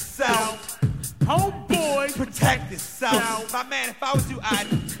 Protect yourself. Homeboy, protect yourself. My man, if I was you, I'd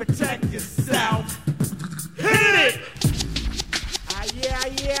protect yourself. Hit it!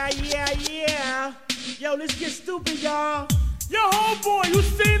 Yeah. Yo, let's get stupid, y'all. Yo, homeboy, you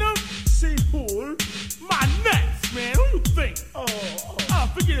seen him? See who? My nuts, man. Who you think? Oh,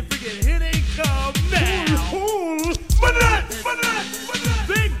 forget it. Here they come now. My nuts.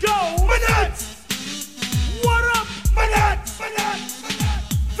 There go. My nuts. What up? My nuts.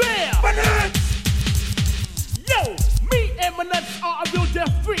 There. My nuts. Yo, me and my nuts are a real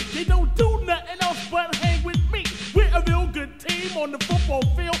death freak. They don't do nothing else but hang with me. We're a real good team on the football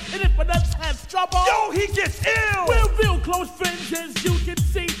field. And if my nuts has trouble, yo, he gets ill. We're real close friends, as you can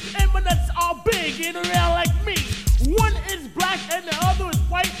see. And my nuts are big and around like me. One is black and the other is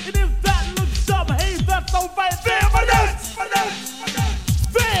white. And if that looks up, hey, that's alright. There, my nuts.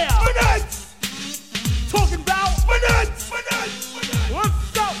 There. My nuts. Talking about my nuts.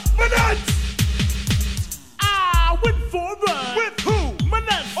 What's up? My nuts. I went for a run. With who? My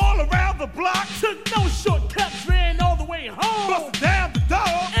nuts. All around the block. Took no shortcuts, ran all the way home. Busted down the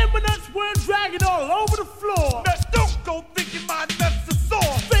door. And my nuts were dragging all over the floor. Now don't go thinking my nuts are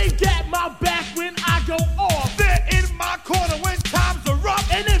sore. They got my back when I go off. They're in my corner when times are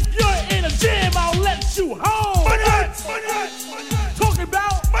rough. And if you're in a jam, I'll let you home. My nuts. Talking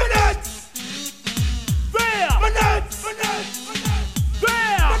about my nuts. There. My nuts.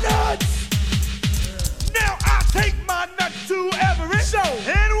 There. My nuts. Now I take my nut to every show.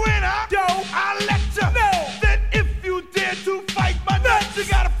 And when I go, I let you know that if you dare to fight my nuts, you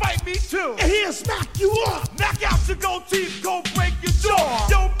gotta fight me too. And he'll smack you up. Knock out your gold teeth, go break your jaw.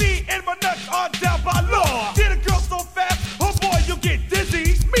 Yo, me and my nuts are down by law. Get a girl so fast, oh boy, you'll get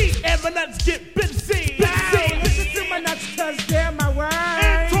dizzy. Me and my nuts get busy. Listen to my nuts, cause they're my word.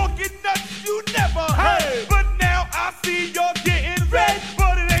 And talking nuts you never heard. But now I see you're getting red.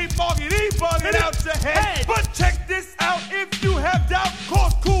 But it ain't bugging out your head. But check this out, if you have died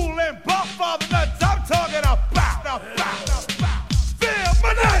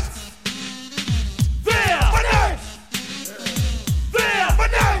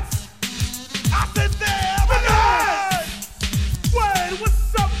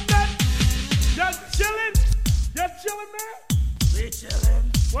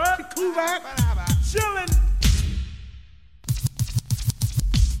We back, chillin'.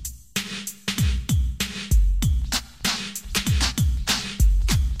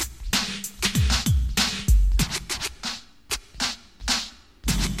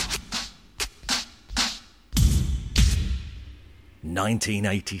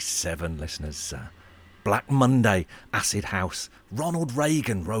 ...1987, listeners. Black Monday, Acid House, Ronald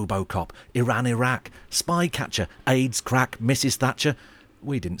Reagan, Robocop, Iran, Iraq, Spycatcher, AIDS, crack, Mrs. Thatcher.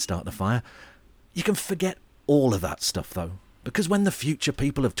 We didn't start the fire. You can forget all of that stuff, though, because when the future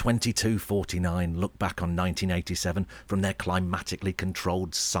people of 2249 look back on 1987 from their climatically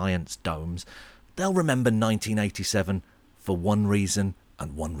controlled science domes, they'll remember 1987 for one reason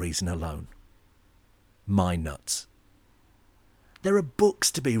and one reason alone. My nuts. There are books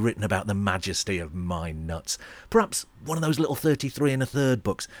to be written about the majesty of my nuts. Perhaps one of those little 33 1/3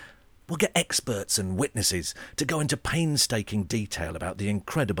 books. We'll get experts and witnesses to go into painstaking detail about the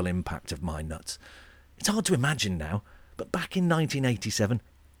incredible impact of my nuts. It's hard to imagine now, but back in 1987,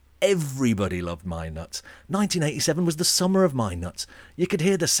 everybody loved my nuts. 1987 was the summer of my nuts. You could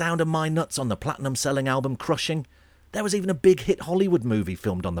hear the sound of my nuts on the platinum-selling album Crushing. There was even a big hit Hollywood movie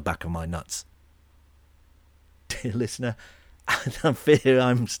filmed on the back of my nuts. Dear listener, I fear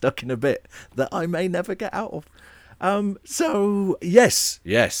I'm stuck in a bit that I may never get out of. So, yes.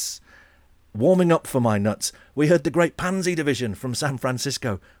 Warming up for my nuts, we heard the great Pansy Division from San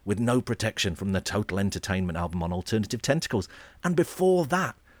Francisco with No Protection from the Total Entertainment album on Alternative Tentacles. And before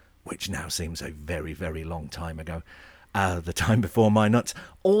that, which now seems a very, very long time ago, the time before my nuts,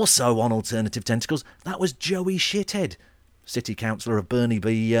 also on Alternative Tentacles, that was Joey Shithead, City Councillor of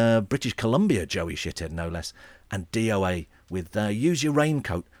Burnaby, British Columbia, Joey Shithead, no less, and DOA with Use Your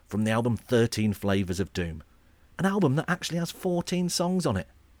Raincoat from the album 13 Flavours of Doom. An album that actually has 14 songs on it.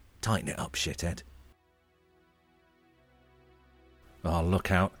 Tighten it up, shithead. Oh, look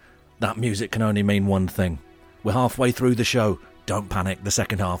out. That music can only mean one thing. We're halfway through the show. Don't panic, the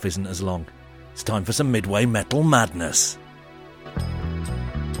second half isn't as long. It's time for some Midway Metal Madness.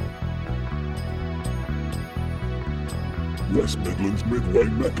 West Midlands Midway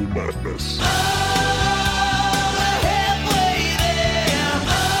Metal Madness.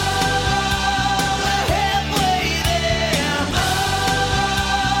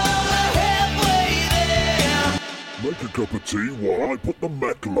 Make a cup of tea while I put the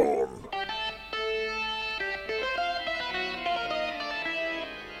metal on.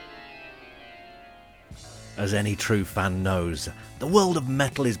 As any true fan knows, the world of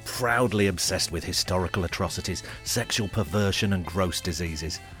metal is proudly obsessed with historical atrocities, sexual perversion and gross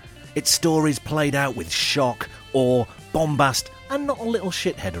diseases. Its stories played out with shock, awe, bombast and not a little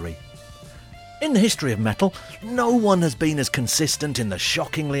shitheadery. In the history of metal, no one has been as consistent in the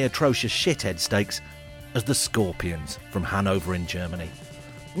shockingly atrocious shithead stakes as the Scorpions from Hanover in Germany.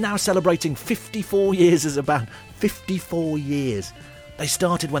 Now celebrating 54 years as a band. 54 years. They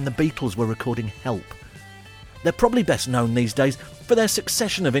started when the Beatles were recording Help. They're probably best known these days for their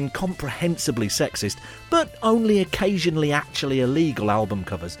succession of incomprehensibly sexist, but only occasionally actually illegal album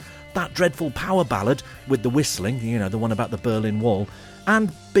covers. That dreadful power ballad with the whistling, you know, the one about the Berlin Wall,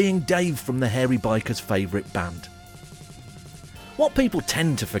 and being Dave from the Hairy Bikers' favourite band. What people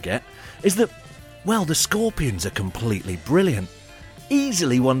tend to forget is that, well, the Scorpions are completely brilliant.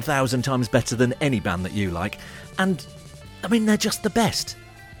 Easily 1,000 times better than any band that you like. And, I mean, they're just the best.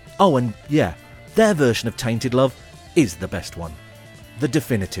 Oh, and yeah, their version of Tainted Love is the best one. The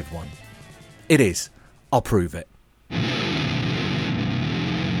definitive one. It is. I'll prove it.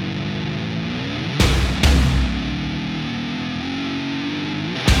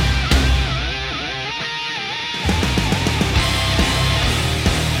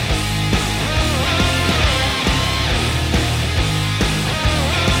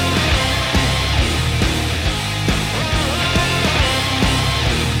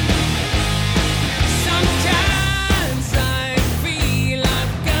 Sometimes I feel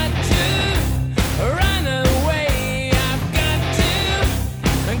I've got to run away.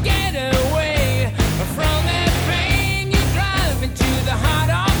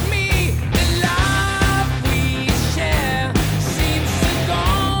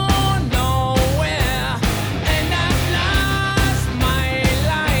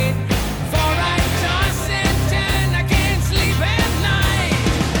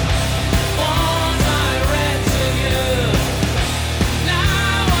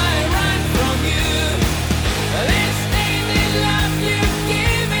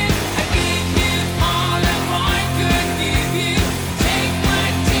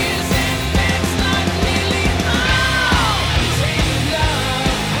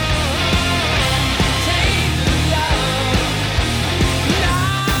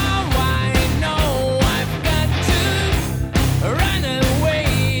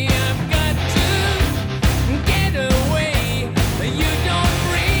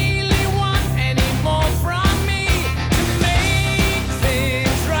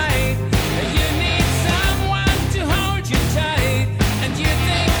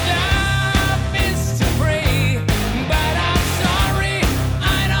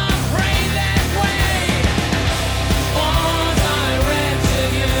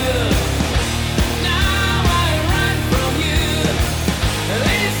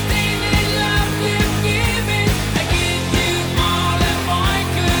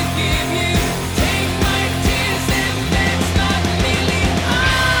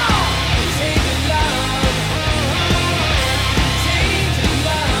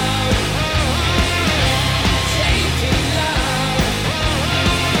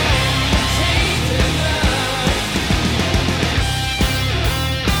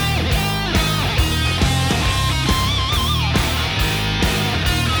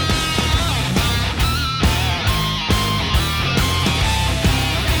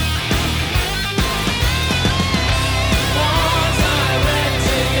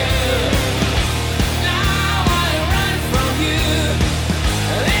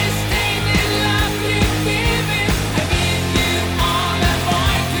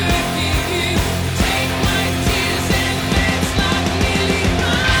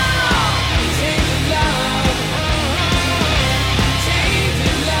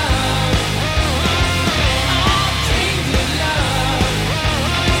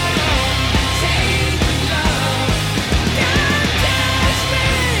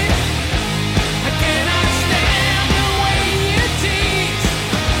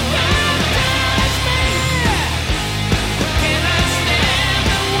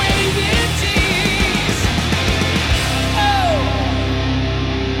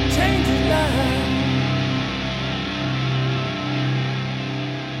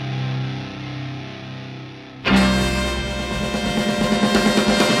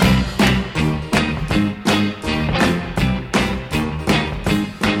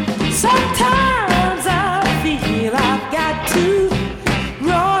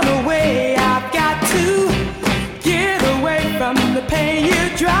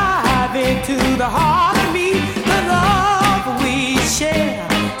 the heart of me. The love we share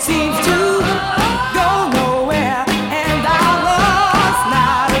seems to go nowhere, and our love's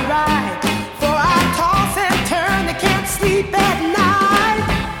not right. For I toss and turn, I can't sleep at night.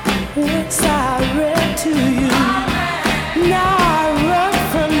 Once I read to you, now I run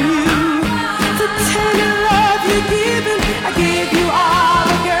from you. The tender love you're giving, I give you all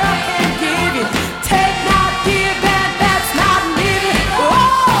a girl can give you. Take not, give, and that's not living.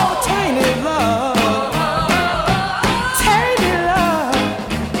 Oh, tainted love, tainted love.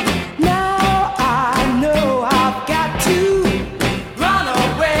 Now I know I've got to run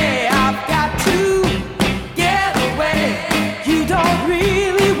away. I've got to get away. You don't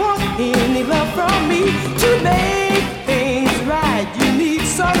really want any love from me to make things right. You need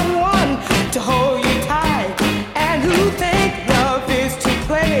someone to hold you tight and who think love is to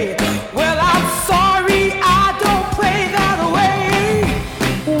play. Well, I'm sorry, I don't play that way.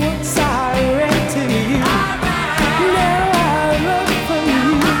 Once I read to you, now I run from you.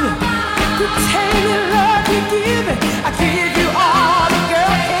 The tainted love you give, I give you all the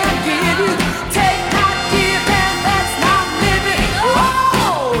girl can give you. Take not, give, and that's not living.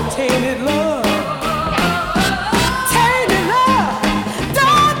 Oh, tainted love, tainted love.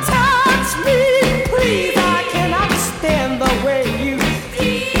 Don't touch me, please. I cannot stand the way you.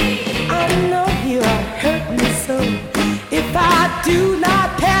 I know you are hurt me so. If I do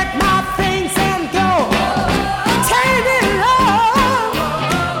not pack my things and go, tainted love,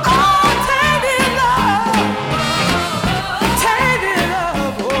 oh, tainted love, tainted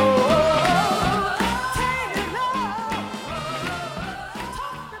love, oh, tainted love.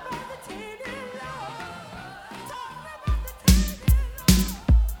 Talk about the tainted love.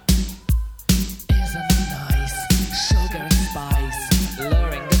 Isn't it nice? Sugar and spice,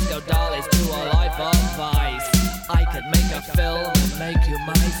 luring disco dollies to a life of vice. I could make a film and make you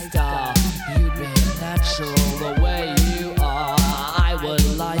my star. You'd be natural the way you are. I would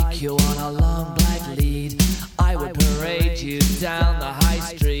like you on a long black lead. I would parade you down the high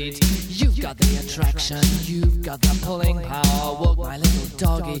street. You've got the attraction, you've got the pulling power. Walk my little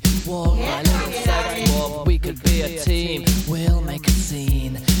doggy, walk my little sex walk. We could be a team, we'll make a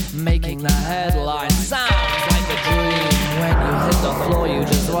scene. Making the headline sounds like a dream. When you hit the floor, you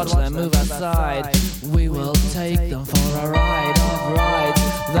just watch them move aside. We will take them for a ride of rides.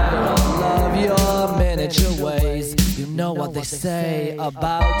 They don't love your miniature ways. You know what they say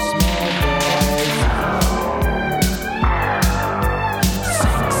about small boys.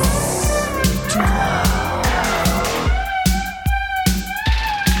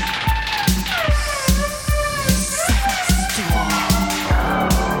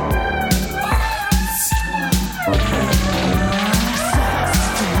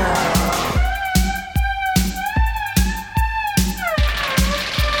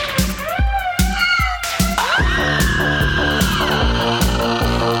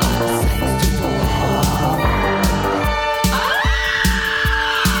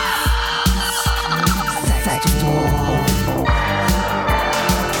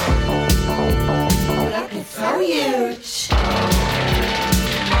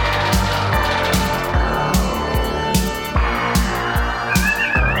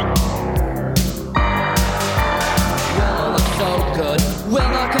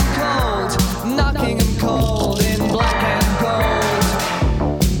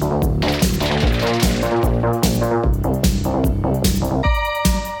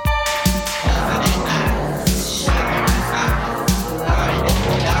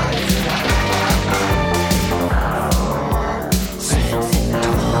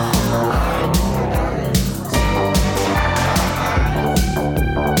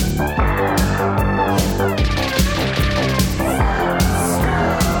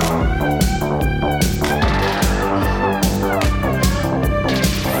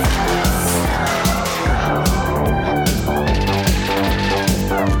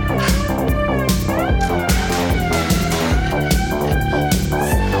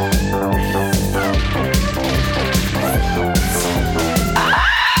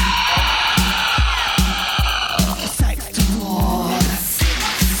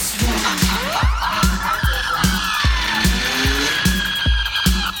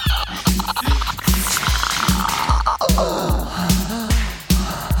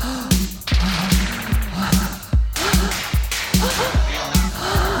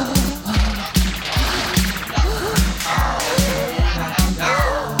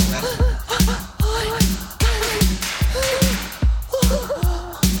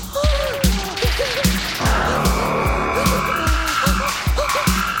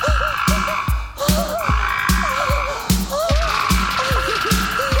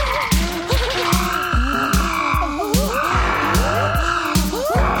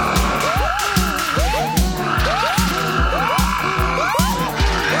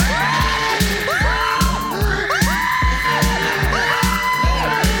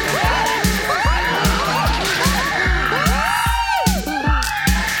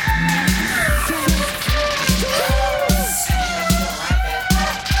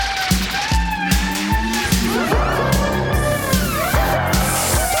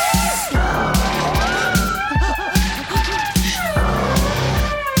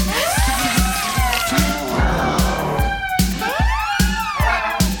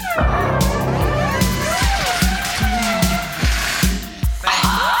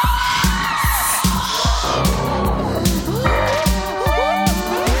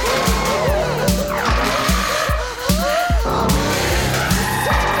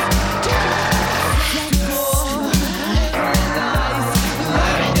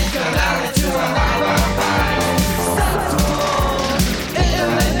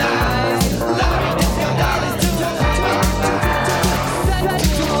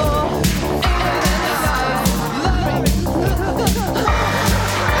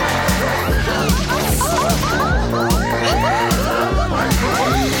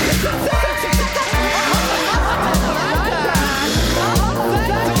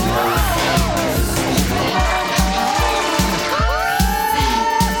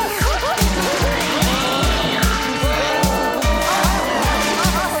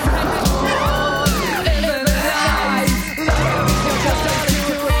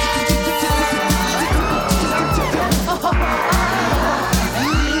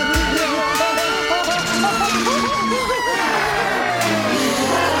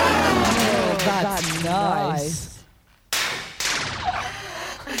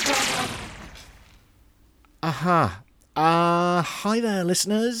 Hi there,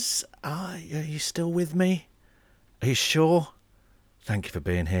 listeners. Are you still with me? Are you sure? Thank you for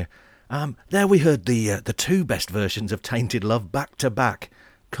being here. There we heard the two best versions of Tainted Love back to back.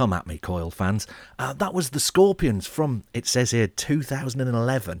 Come at me, Coil fans. That was the Scorpions from, it says here,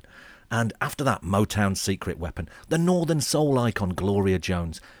 2011. And after that, Motown's Secret Weapon, the Northern Soul icon Gloria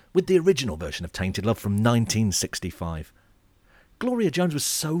Jones, with the original version of Tainted Love from 1965. Gloria Jones was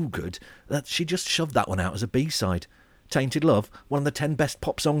so good that she just shoved that one out as a B-side. Tainted Love, one of the 10 best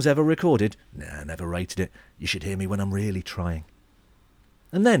pop songs ever recorded. Nah, never rated it. You should hear me when I'm really trying.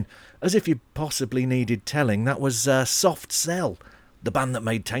 And then, as if you possibly needed telling, that was Soft Cell, the band that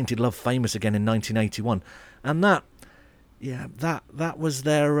made Tainted Love famous again in 1981. And that was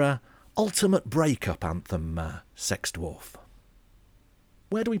their ultimate breakup anthem, Sex Dwarf.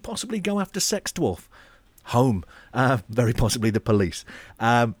 Where do we possibly go after Sex Dwarf? Home. Very possibly the police.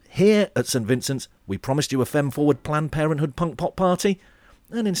 Here at St Vincent's, we promised you a femme-forward Planned Parenthood punk pop party.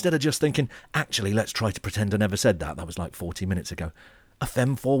 And instead of just thinking, actually, let's try to pretend I never said that was like 40 minutes ago, a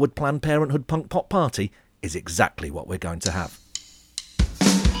femme-forward Planned Parenthood punk pop party is exactly what we're going to have.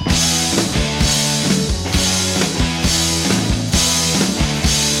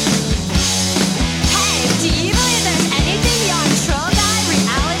 Do you believe there's anything beyond troll guy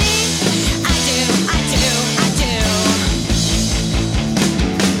reality? I do.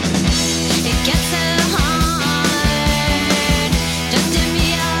 It gets so hard just to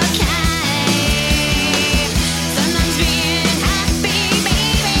be okay. Sometimes being happy,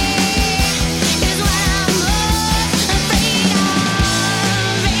 baby, is what I'm most afraid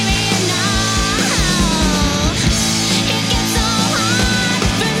of. Baby, you know, it gets so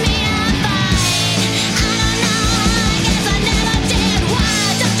hard for me to fight.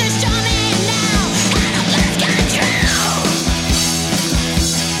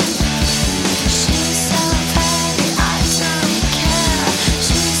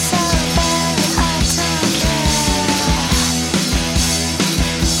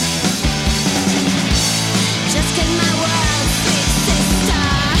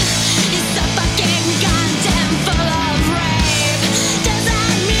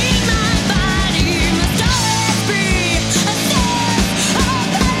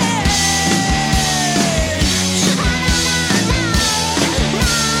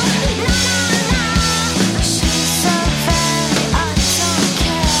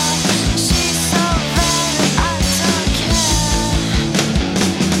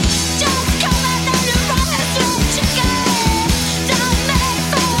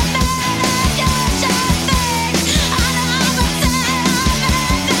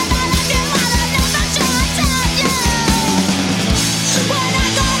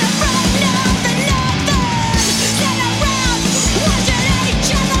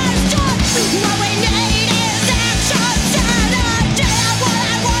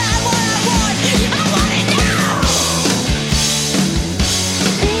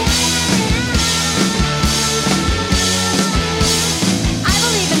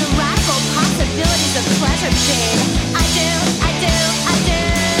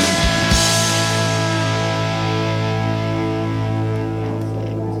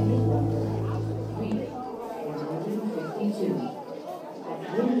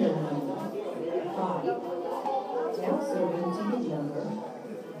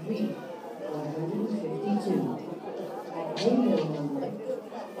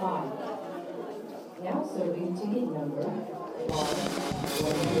 Now serving ticket number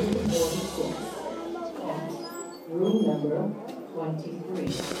 146 at room number 23.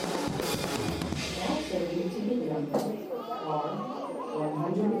 Now serving ticket number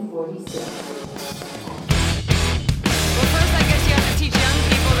 146. Well, first I guess you have to teach young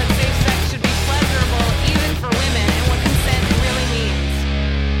people that safe sex should be pleasurable even for women and what consent really means.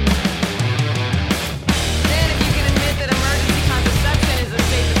 Then if you can admit that emergency contraception is as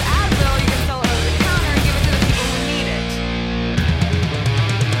safe as Advil, you can sell it over the counter and give it to the people who need it.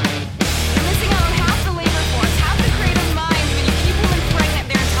 You're missing out on half the labor force, half the creative minds when you keep women pregnant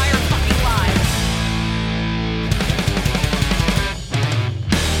their entire fucking lives.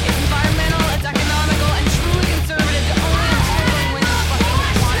 It's environmental, it's economical, and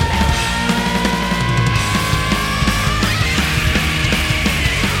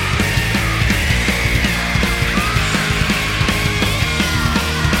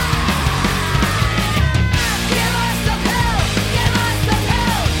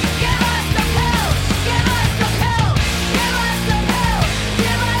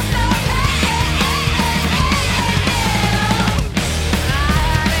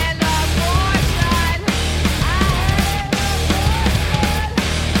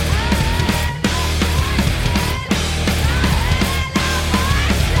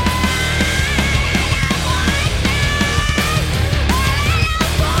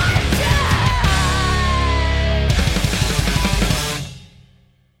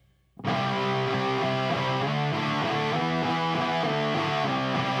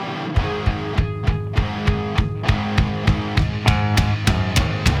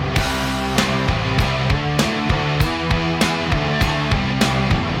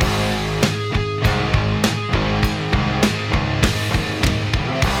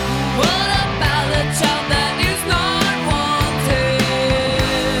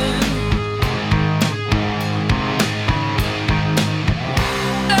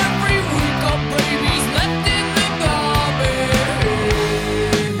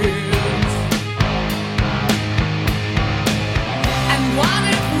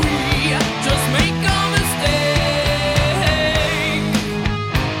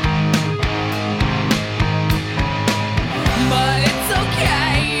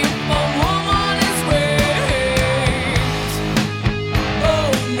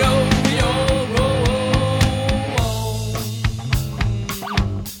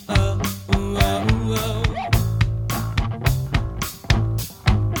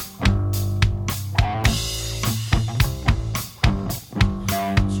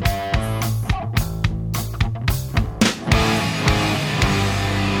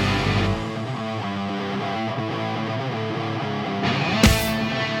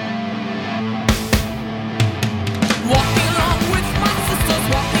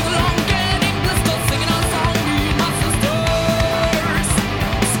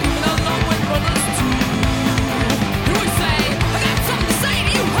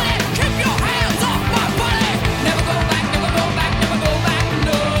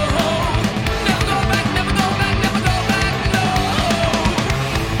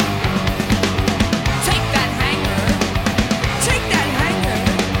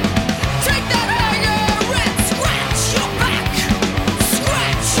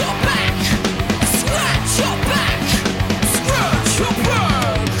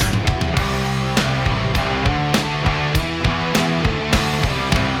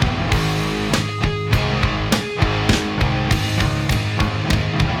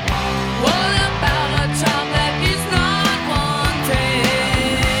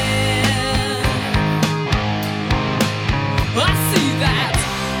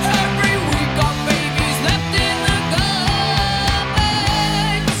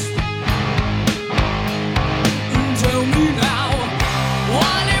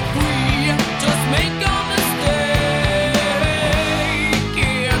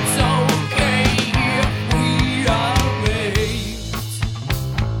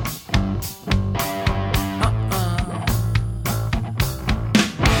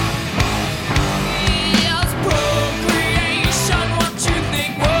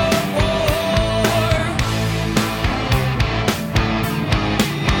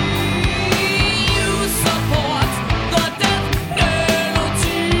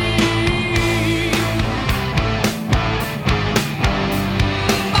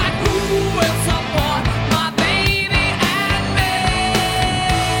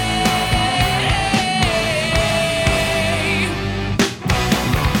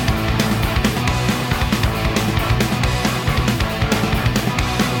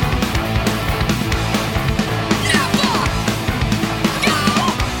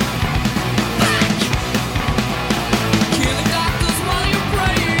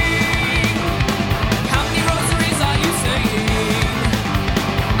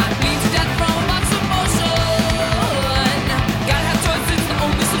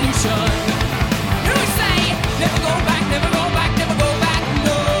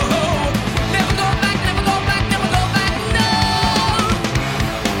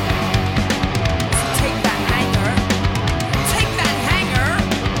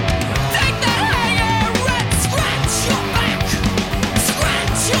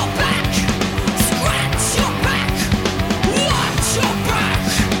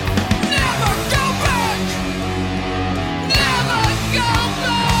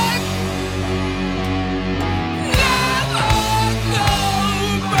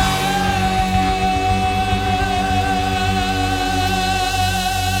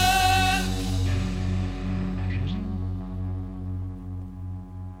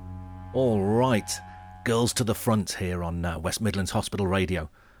All right, girls to the front here on West Midlands Hospital Radio.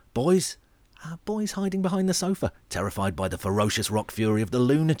 Boys? Boys hiding behind the sofa, terrified by the ferocious rock fury of the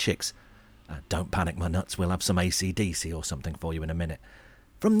Lunachicks. Don't panic, my nuts, we'll have some AC/DC or something for you in a minute.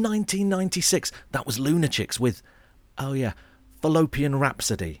 From 1996, that was Lunachicks with, Fallopian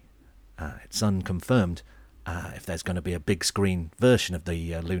Rhapsody. It's unconfirmed if there's going to be a big screen version of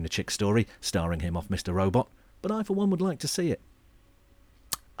the Lunachick story starring him off Mr. Robot, but I for one would like to see it.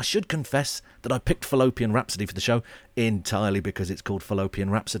 I should confess that I picked Fallopian Rhapsody for the show entirely because it's called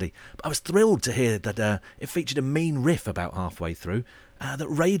Fallopian Rhapsody. But I was thrilled to hear that it featured a mean riff about halfway through that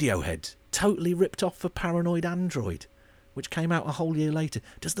Radiohead totally ripped off for Paranoid Android, which came out a whole year later.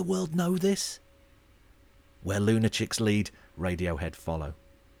 Does the world know this? Where Lunachicks lead, Radiohead follow.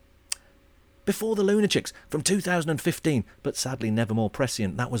 Before the Lunachicks, from 2015, but sadly never more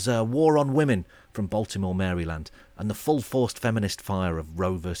prescient, that was War on Women from Baltimore, Maryland, and the full-forced feminist fire of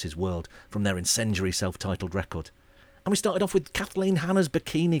Roe vs. World from their incendiary self-titled record. And we started off with Kathleen Hanna's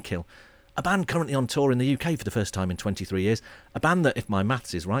Bikini Kill, a band currently on tour in the UK for the first time in 23 years, a band that, if my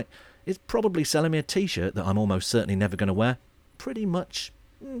maths is right, is probably selling me a t-shirt that I'm almost certainly never going to wear pretty much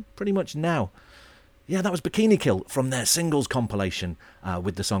now. Yeah, that was Bikini Kill from their singles compilation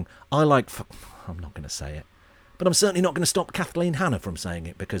with the song I'm not going to say it, but I'm certainly not going to stop Kathleen Hanna from saying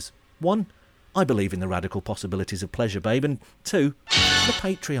it because, 1, I believe in the radical possibilities of pleasure, babe, and 2, the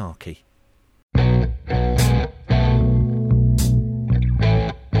patriarchy.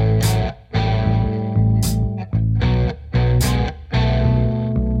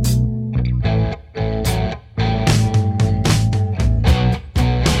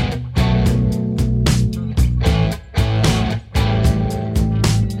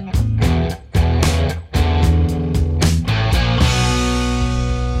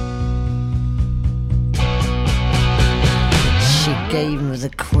 Gave me the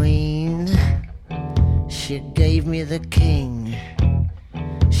queen, she gave me the king.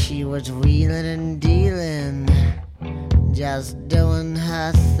 She was wheeling and dealing, just doing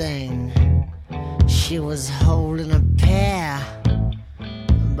her thing. She was holding a pair,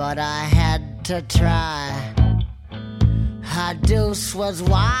 but I had to try. Her deuce was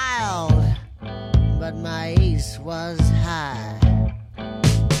wild, but my ace was high.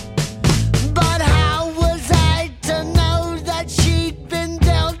 But how was I to know that she'd been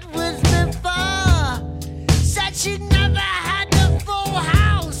dealt with before? Said she'd never had the full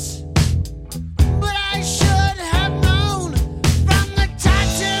house, but I should have known from the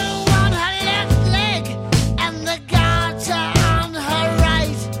tattoo on her left leg and the garter on her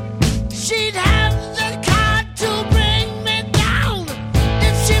right. She'd have the card to bring me down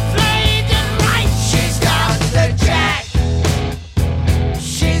if she played it right. She's got the jack.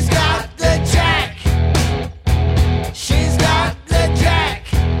 She's got the jack. She's got the jack.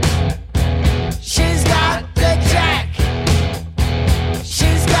 She's got the jack.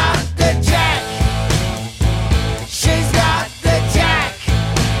 She's got the jack. She's got the jack.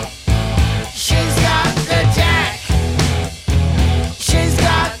 She's got the jack. She's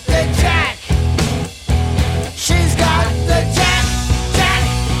got the jack. She's got the jack. Jack,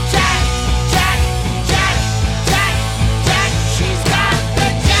 jack, jack, jack, jack, jack. She's got the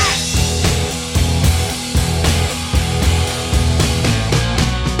jack.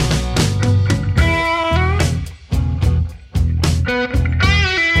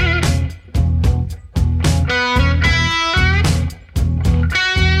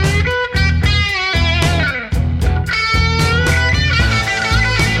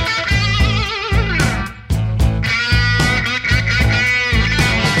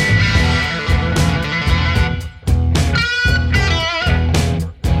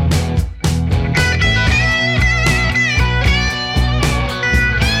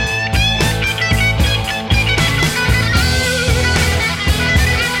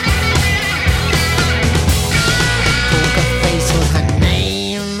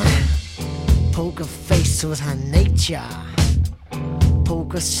 Poker face was her nature.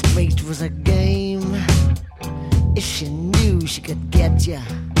 Poker straight was a game. If she knew she could get ya,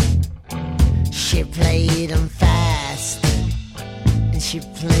 she played 'em fast and she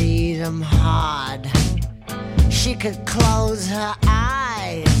played 'em hard. She could close her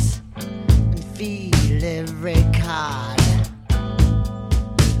eyes and feel every card.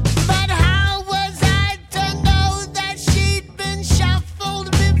 But how was I to know that she'd been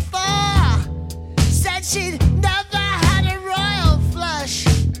shuffled before? Said she'd never had a royal flush,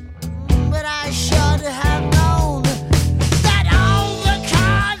 but I should have known that all the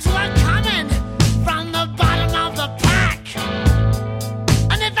cards were coming from the bottom of the pack.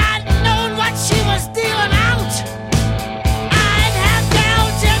 And if I'd known what she was dealing out, I'd have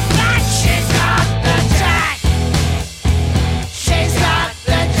dealt it back.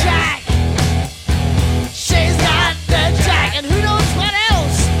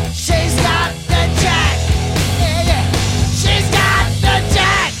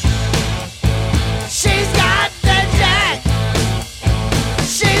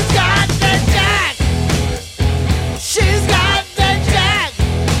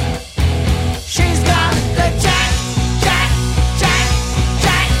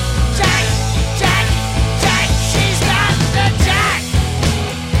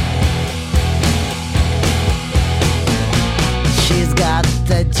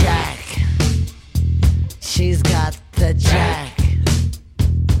 the jack. She's got the jack.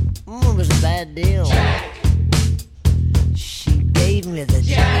 It was a bad deal. Jack. She gave me the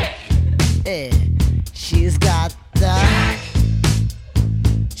jack. Yeah. She's got the jack.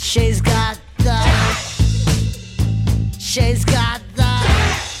 She's got the jack. She's got the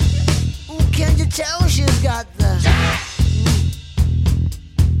jack. Can you tell she's got the jack?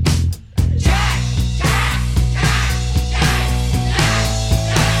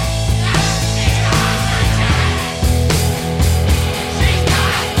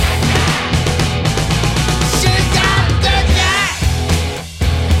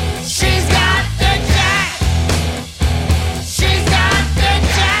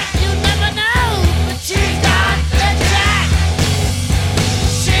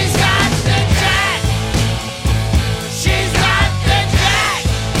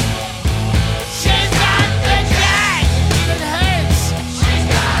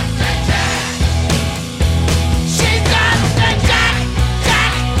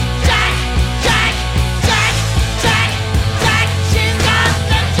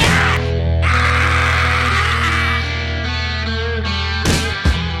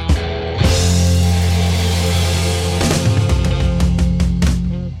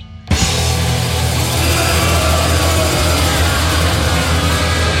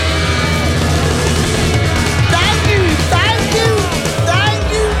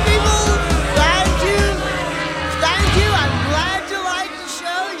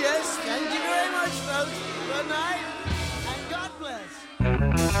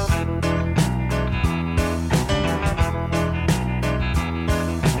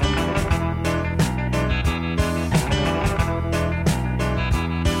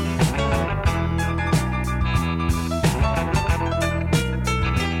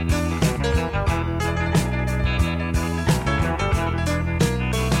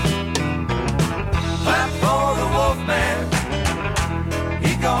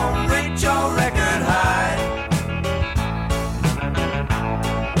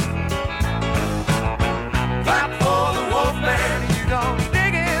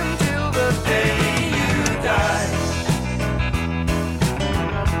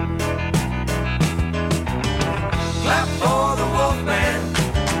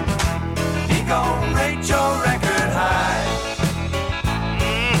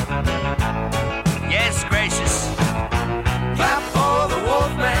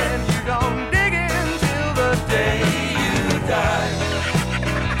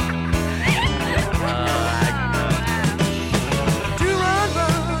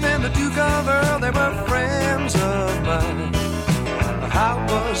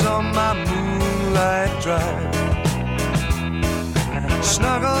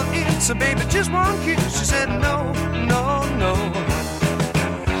 Snuggle in, so baby, just one kiss. She said, no, no, no.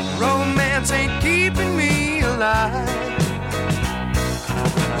 Romance ain't keeping me alive.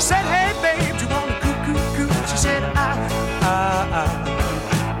 I said, hey, babe, do you want to coo-coo-coo? She said, I.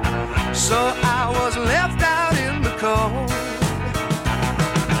 So I was left out in the cold.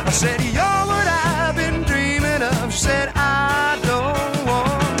 I said, you're what I've been dreaming of. She said, I don't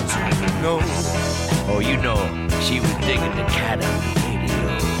want to know. Oh, you know, she was digging the cat on the radio.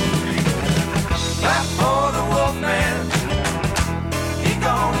 Clap for the Wolfman. He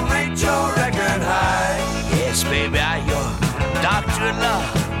gon' rate your record high. Yes, baby, I'm your doctor-in-law.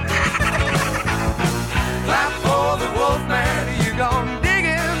 Clap for the Wolfman. You gon' dig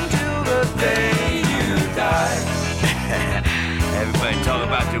him till the day you die. Everybody talk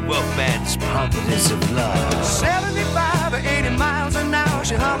about the Wolfman's pompous of love. 75 or 80 miles an hour.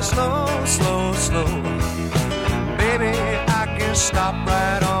 She hollers slow, slow, slow. Baby, I can stop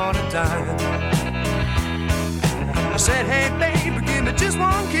right on a dime. I said, hey, baby, give me just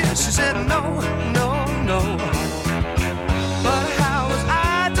one kiss. She said, no, no, no. But how was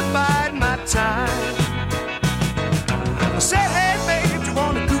I to bide my time? I said, hey, babe, do you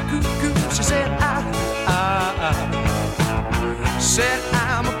want to coo-coo-coo? She said, I. Said,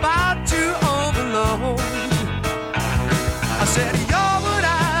 I'm about to overload. I said, you're what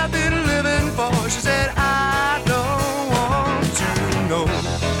I've been living for. She said, I don't want to know.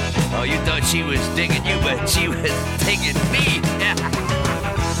 Oh, you thought she was digging you, but she was digging me.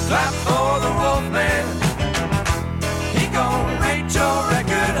 Clap for the Wolfman. He gon' rate your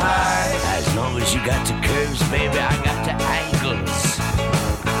record high. As long as you got the curves, baby, I got the angles.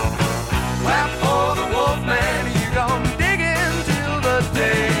 Clap for the Wolfman. You gon' dig in till the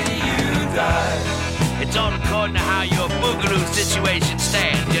day you die. It's all according to how your boogaloo situation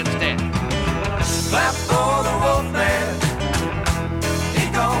stands, you understand? Clap for the Wolfman. He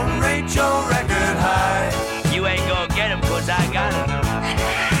gon' rate your record high. You ain't gonna get him, cause I got him.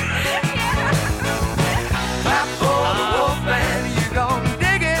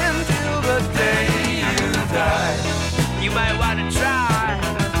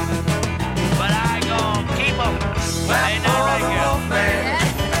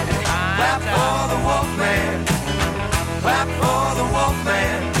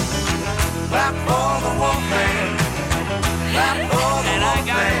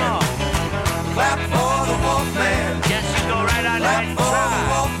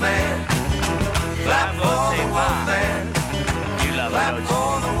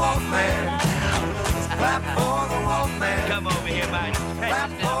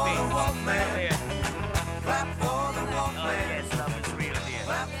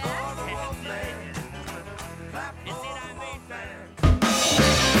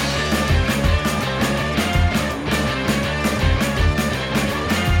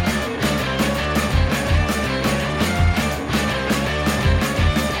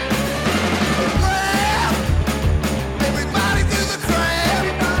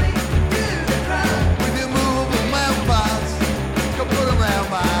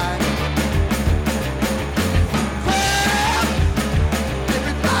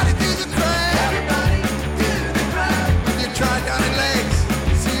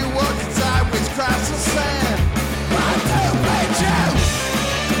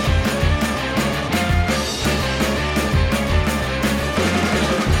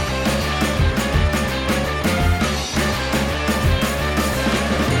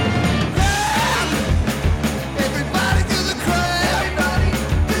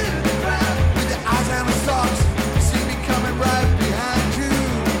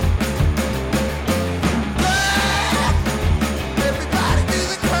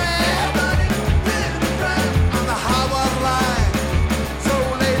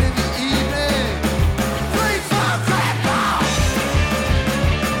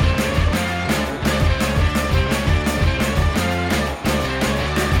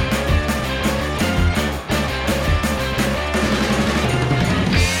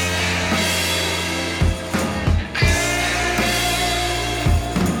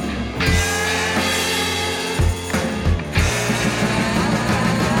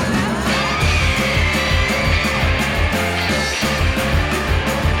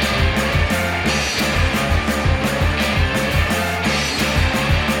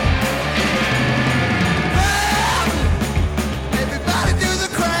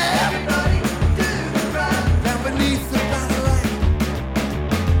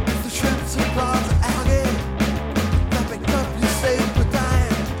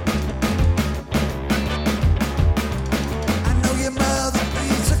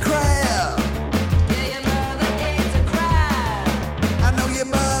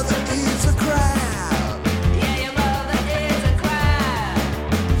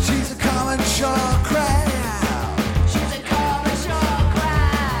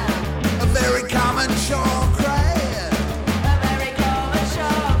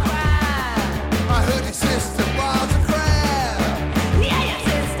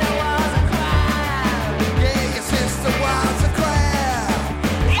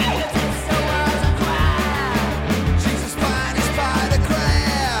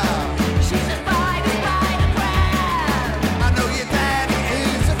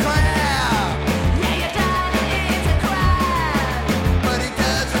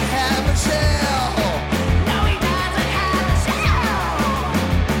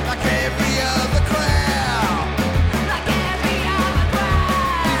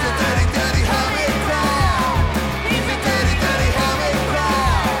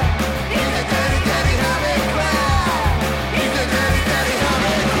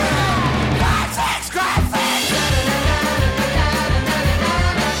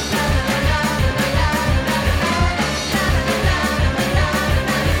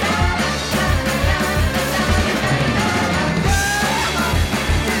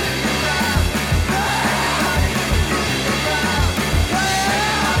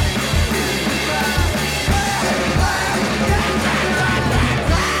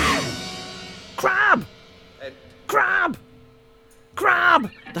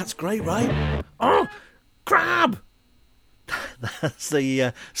 Ray. Oh, crab! That's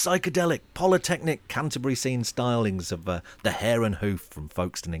the psychedelic Polytechnic Canterbury scene stylings of the Hare and Hoof from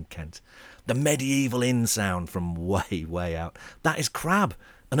Folkestone in Kent. The medieval inn sound from way, way out. That is Crab,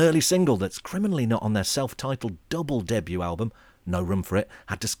 an early single that's criminally not on their self-titled double debut album. No room for it.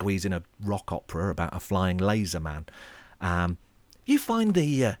 Had to squeeze in a rock opera about a flying laser man. You find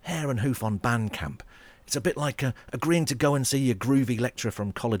the Hare and Hoof on Bandcamp. It's a bit like agreeing to go and see your groovy lecturer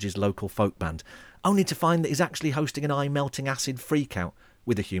from college's local folk band, only to find that he's actually hosting an eye-melting acid freak-out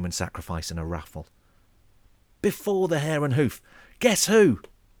with a human sacrifice and a raffle. Before the Hare and Hoof, guess who?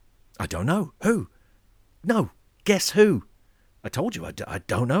 I don't know. Who? No, guess who? I told you I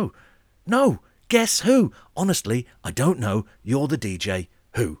don't know. No, guess who? Honestly, I don't know. You're the DJ.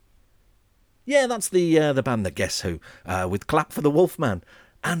 Who? Yeah, that's the band that Guess Who, with Clap for the Wolfman.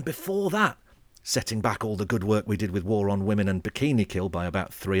 And before that, setting back all the good work we did with War on Women and Bikini Kill by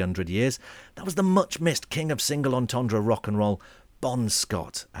about 300 years, that was the much-missed king of single entendre rock and roll, Bon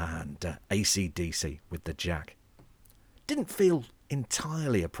Scott, and AC/DC with The Jack. Didn't feel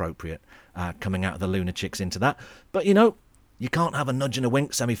entirely appropriate coming out of the Lunachicks into that, but you know, you can't have a nudge and a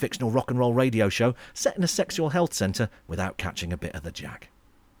wink semi-fictional rock and roll radio show set in a sexual health centre without catching a bit of The Jack.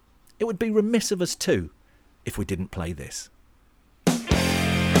 It would be remiss of us too if we didn't play this.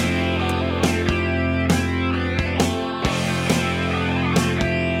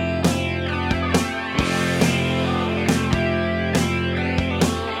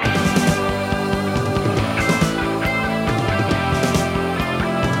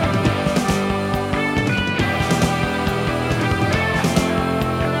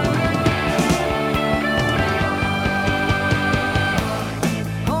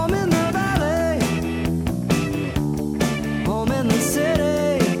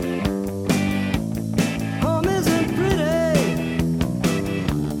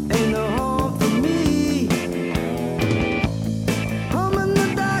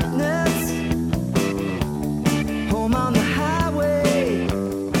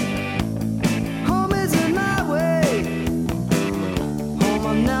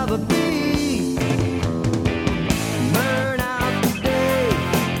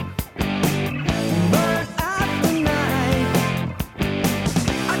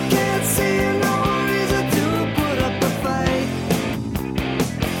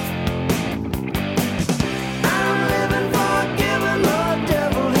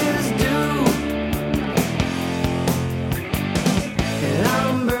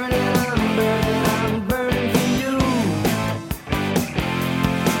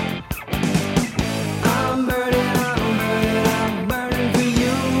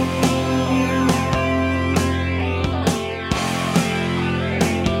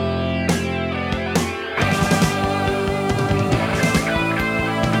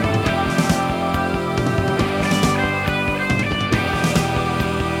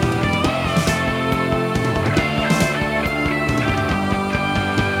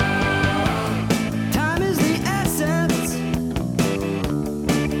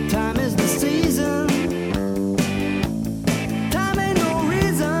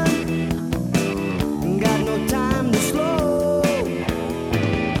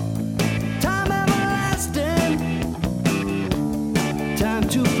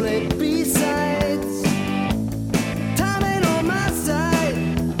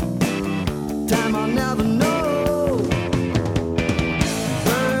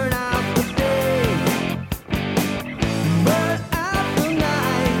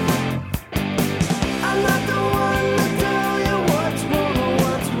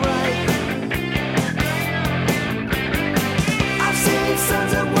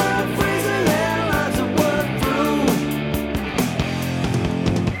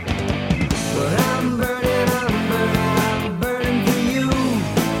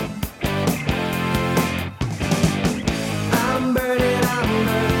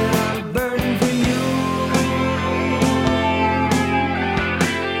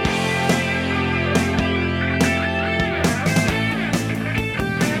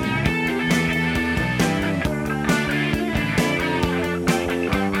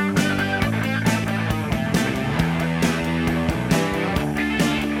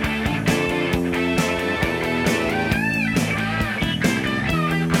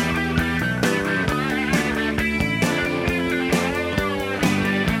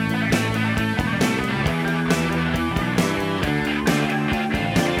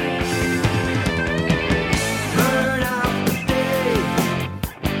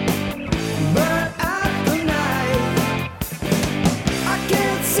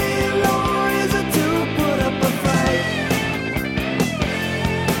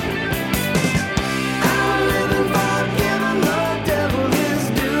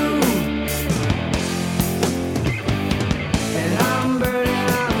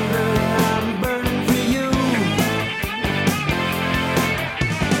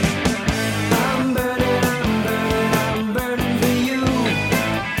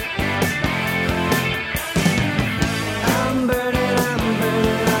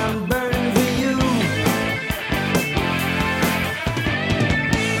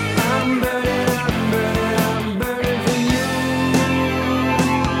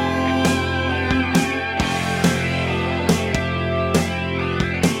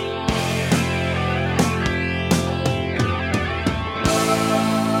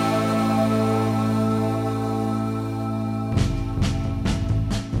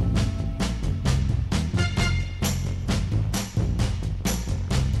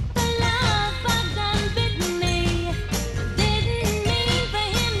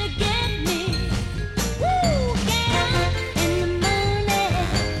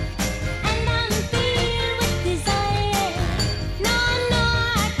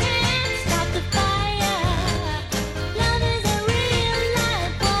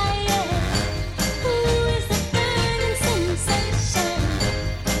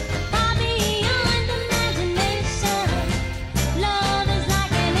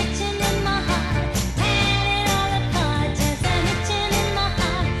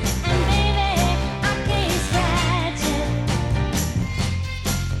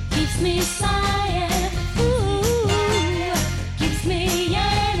 me sighing, ooh, keeps me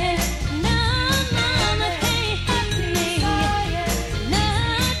yearning. No, mama can't help me. No,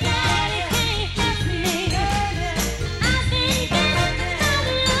 daddy can't help me. I've been down by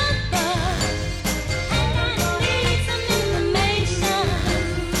the lover, and I need some information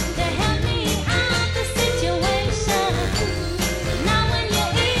to help me out the situation. Now when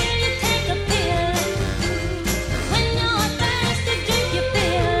you're ill, you take a pill. When you're thirsty, drink your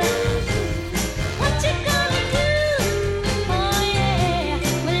pill. What you gonna do? Oh yeah,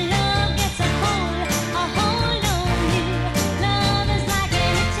 when love gets a hold on you. Love is like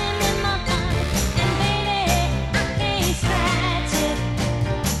an itching in my heart, and baby, I can't scratch it.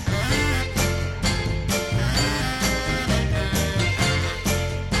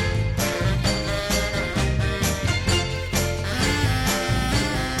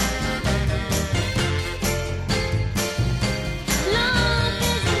 Love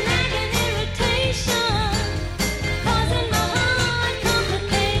is a nagging irritation, causing my heart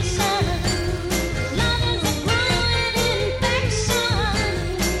complications. Love is a growing infection,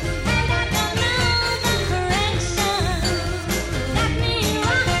 and I don't know the correction. Got me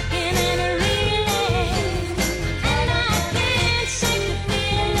rocking and reeling, and I can't shake the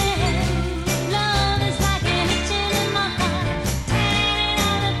feeling. Love is like an itching in my heart, tearing it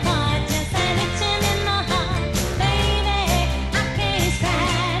all apart, just an itching in my heart. Baby, I can't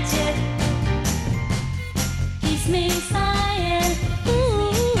scratch it. Keeps me sighing,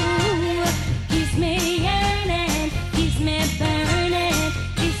 ooh, keeps me yearning, keeps me burning,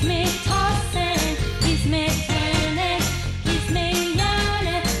 keeps me tossing, keeps me turning, keeps me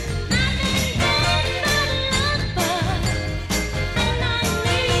yearning. I've been down by the lover, and I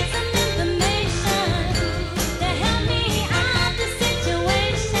need some information to help me out the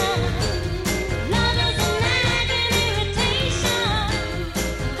situation. Love is a nagging irritation,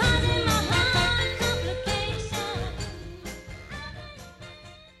 causing my heart complications.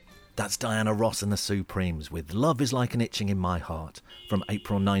 That's Diana Ross and the Supremes with Love Is Like an Itching in My Heart from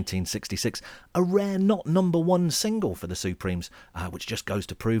April 1966, a rare not number one single for the Supremes, which just goes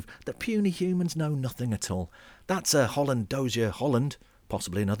to prove that puny humans know nothing at all. That's a Holland Dozier Holland,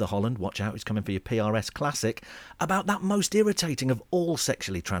 possibly another Holland, watch out, he's coming for your PRS classic, about that most irritating of all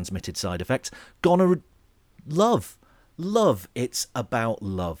sexually transmitted side effects, love. Love, it's about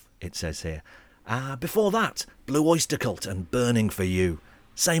love, it says here. Before that, Blue Oyster Cult and Burning for You.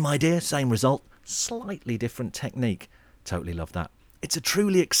 Same idea, same result, slightly different technique. Totally love that. It's a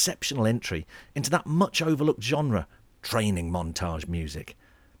truly exceptional entry into that much overlooked genre, training montage music.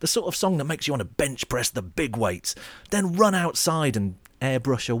 The sort of song that makes you want to bench press the big weights, then run outside and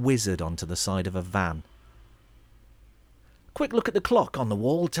airbrush a wizard onto the side of a van. Quick look at the clock on the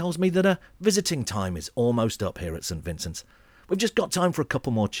wall tells me that visiting time is almost up here at St Vincent's. We've just got time for a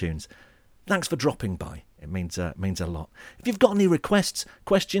couple more tunes. Thanks for dropping by. It means a lot. If you've got any requests,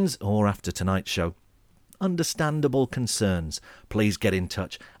 questions, or after tonight's show, understandable concerns, please get in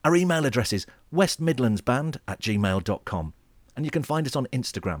touch. Our email address is westmidlandsband@gmail.com, and you can find us on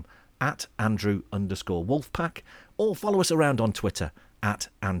Instagram @Andrew_Wolfpack, or follow us around on Twitter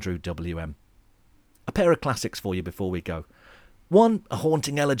 @AndrewWM. A pair of classics for you before we go. One, a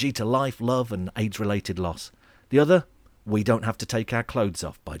haunting elegy to life, love, and AIDS-related loss. The other, We Don't Have to Take Our Clothes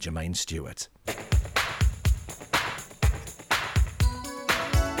Off by Jermaine Stewart. Thank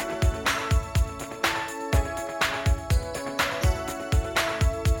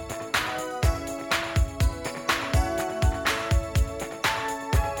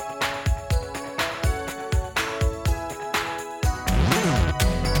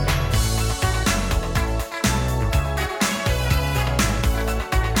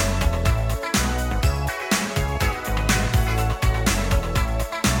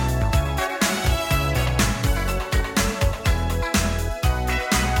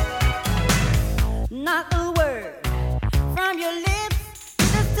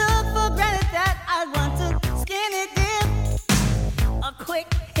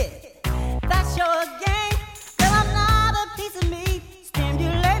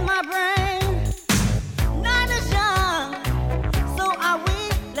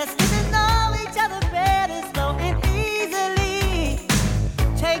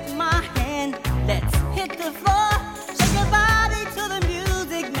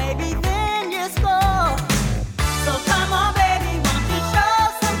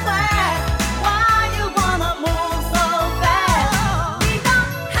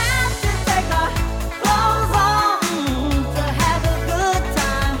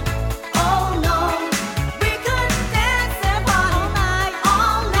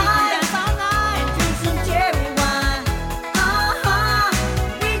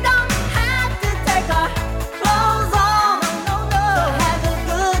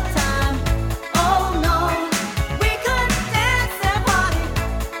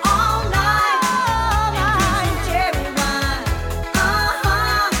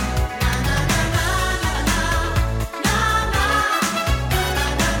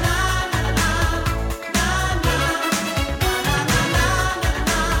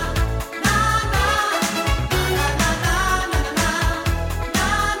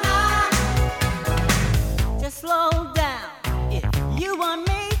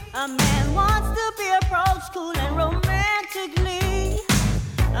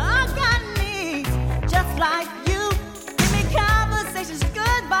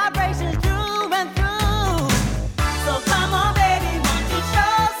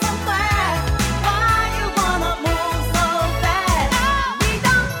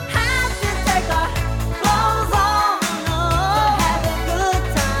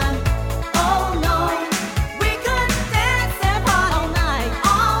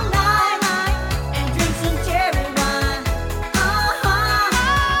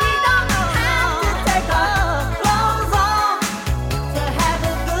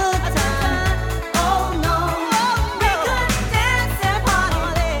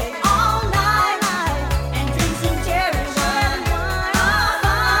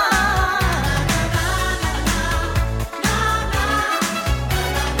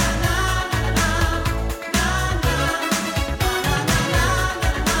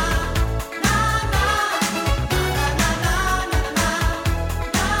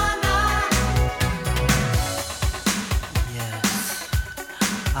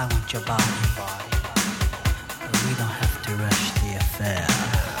I want your body. But we don't have to rush the affair.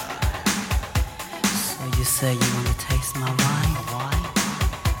 So you say you want to taste my wine?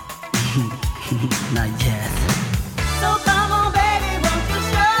 Not yet. So come on, baby, won't you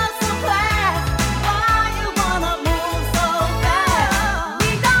show some class? Why you wanna move so fast?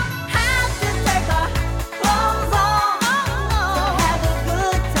 We don't have to take our clothes off to have a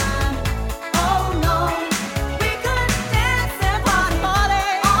good time. Oh no, we could dance and party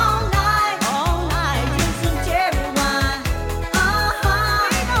all night, drink some cherry wine.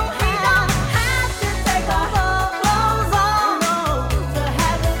 We don't have to take our clothes off to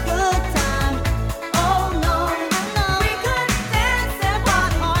have a good time. Oh no, we could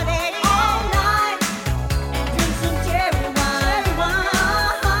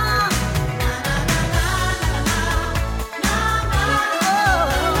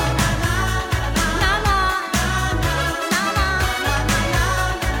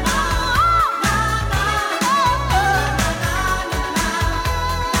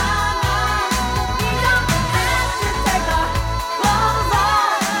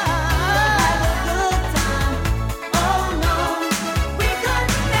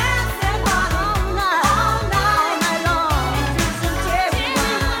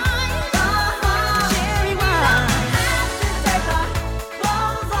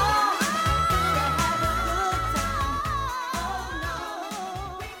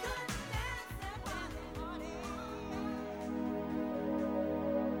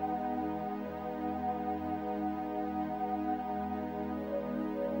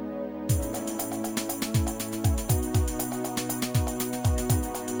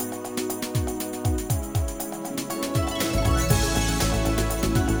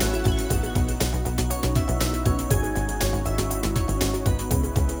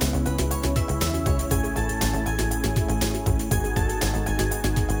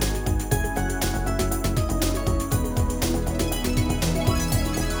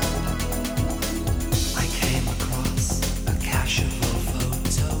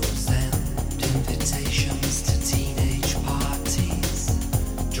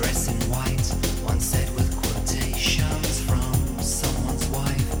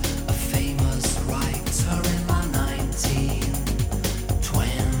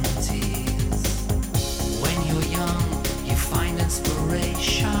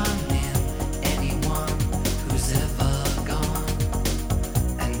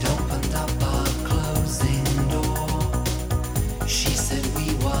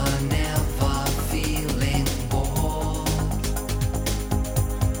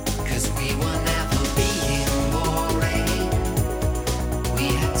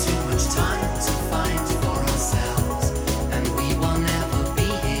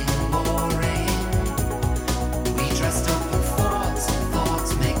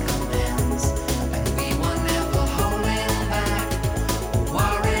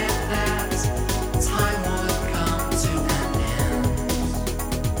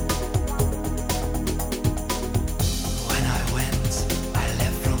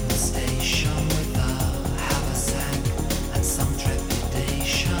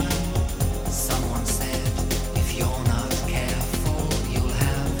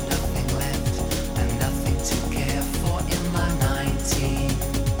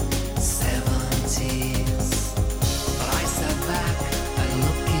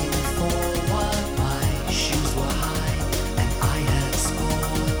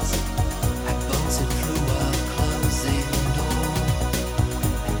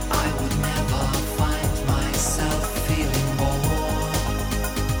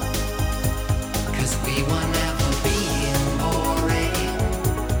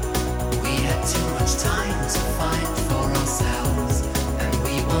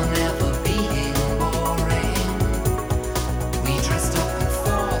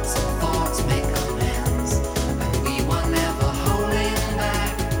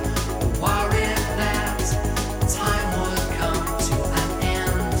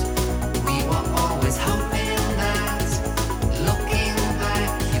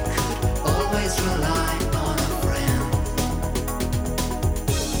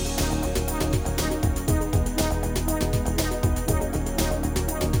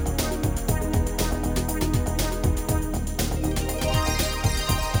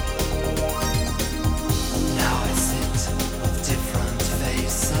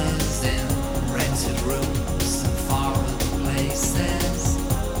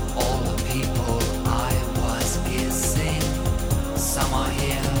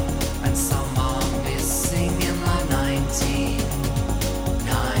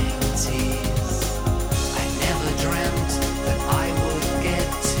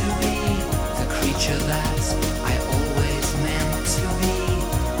future that I always meant to be.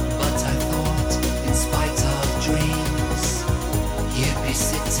 But I thought, in spite of dreams, you'd be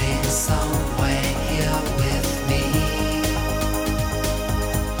sitting somewhere here with me.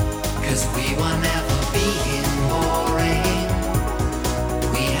 'Cause we were never being boring.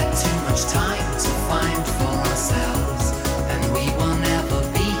 We had too much time to find for ourselves, and we were never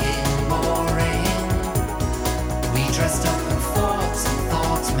being boring. We dressed up and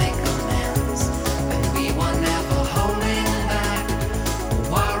thought make amends, and we were never holding back,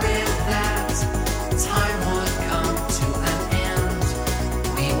 worried that time would come to an end.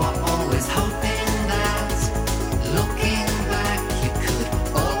 We were always hoping that, looking back, you could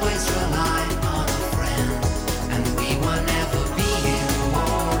always rely on a friend, and we were never being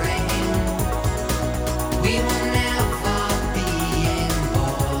boring. We were never being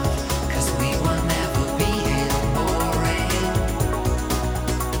bored, 'cause we were never being boring.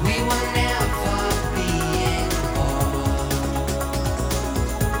 We were never being bored.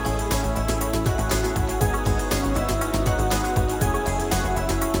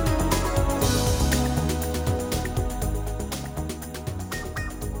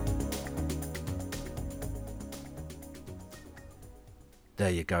 There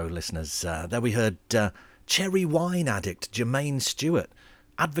you go, listeners. There we heard cherry wine addict Jermaine Stewart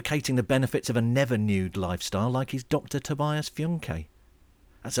advocating the benefits of a never-nude lifestyle like his Dr. Tobias Funke.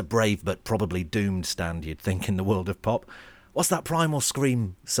 That's a brave but probably doomed stand, you'd think, in the world of pop. What's that Primal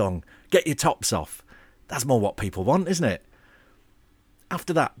Scream song? Get your tops off. That's more what people want, isn't it?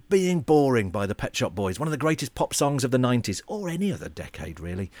 After that, Being Boring by the Pet Shop Boys, one of the greatest pop songs of the 90s, or any other decade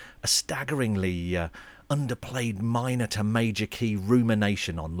really. A staggeringly underplayed minor to major key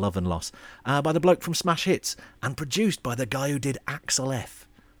rumination on love and loss by the bloke from Smash Hits, and produced by the guy who did Axel F.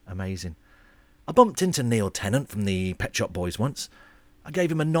 Amazing. I bumped into Neil Tennant from the Pet Shop Boys once. I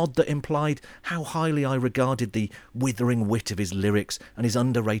gave him a nod that implied how highly I regarded the withering wit of his lyrics and his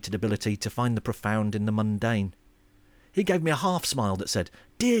underrated ability to find the profound in the mundane. He gave me a half smile that said,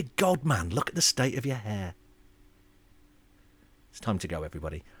 "Dear God, man, look at the state of your hair." It's time to go,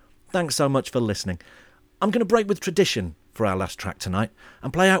 everybody. Thanks so much for listening. I'm going to break with tradition for our last track tonight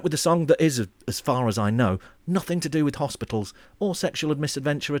and play out with a song that is, as far as I know, nothing to do with hospitals or sexual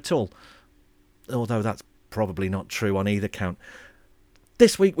misadventure at all. Although that's probably not true on either count.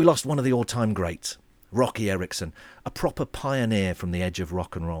 This week we lost one of the all-time greats, Rocky Erickson, a proper pioneer from the edge of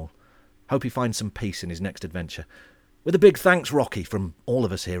rock and roll. Hope he finds some peace in his next adventure. With a big thanks, Rocky, from all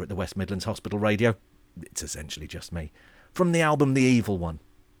of us here at the West Midlands Hospital Radio. It's essentially just me. From the album The Evil One,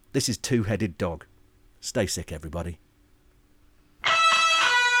 this is Two-Headed Dog. Stay sick, everybody.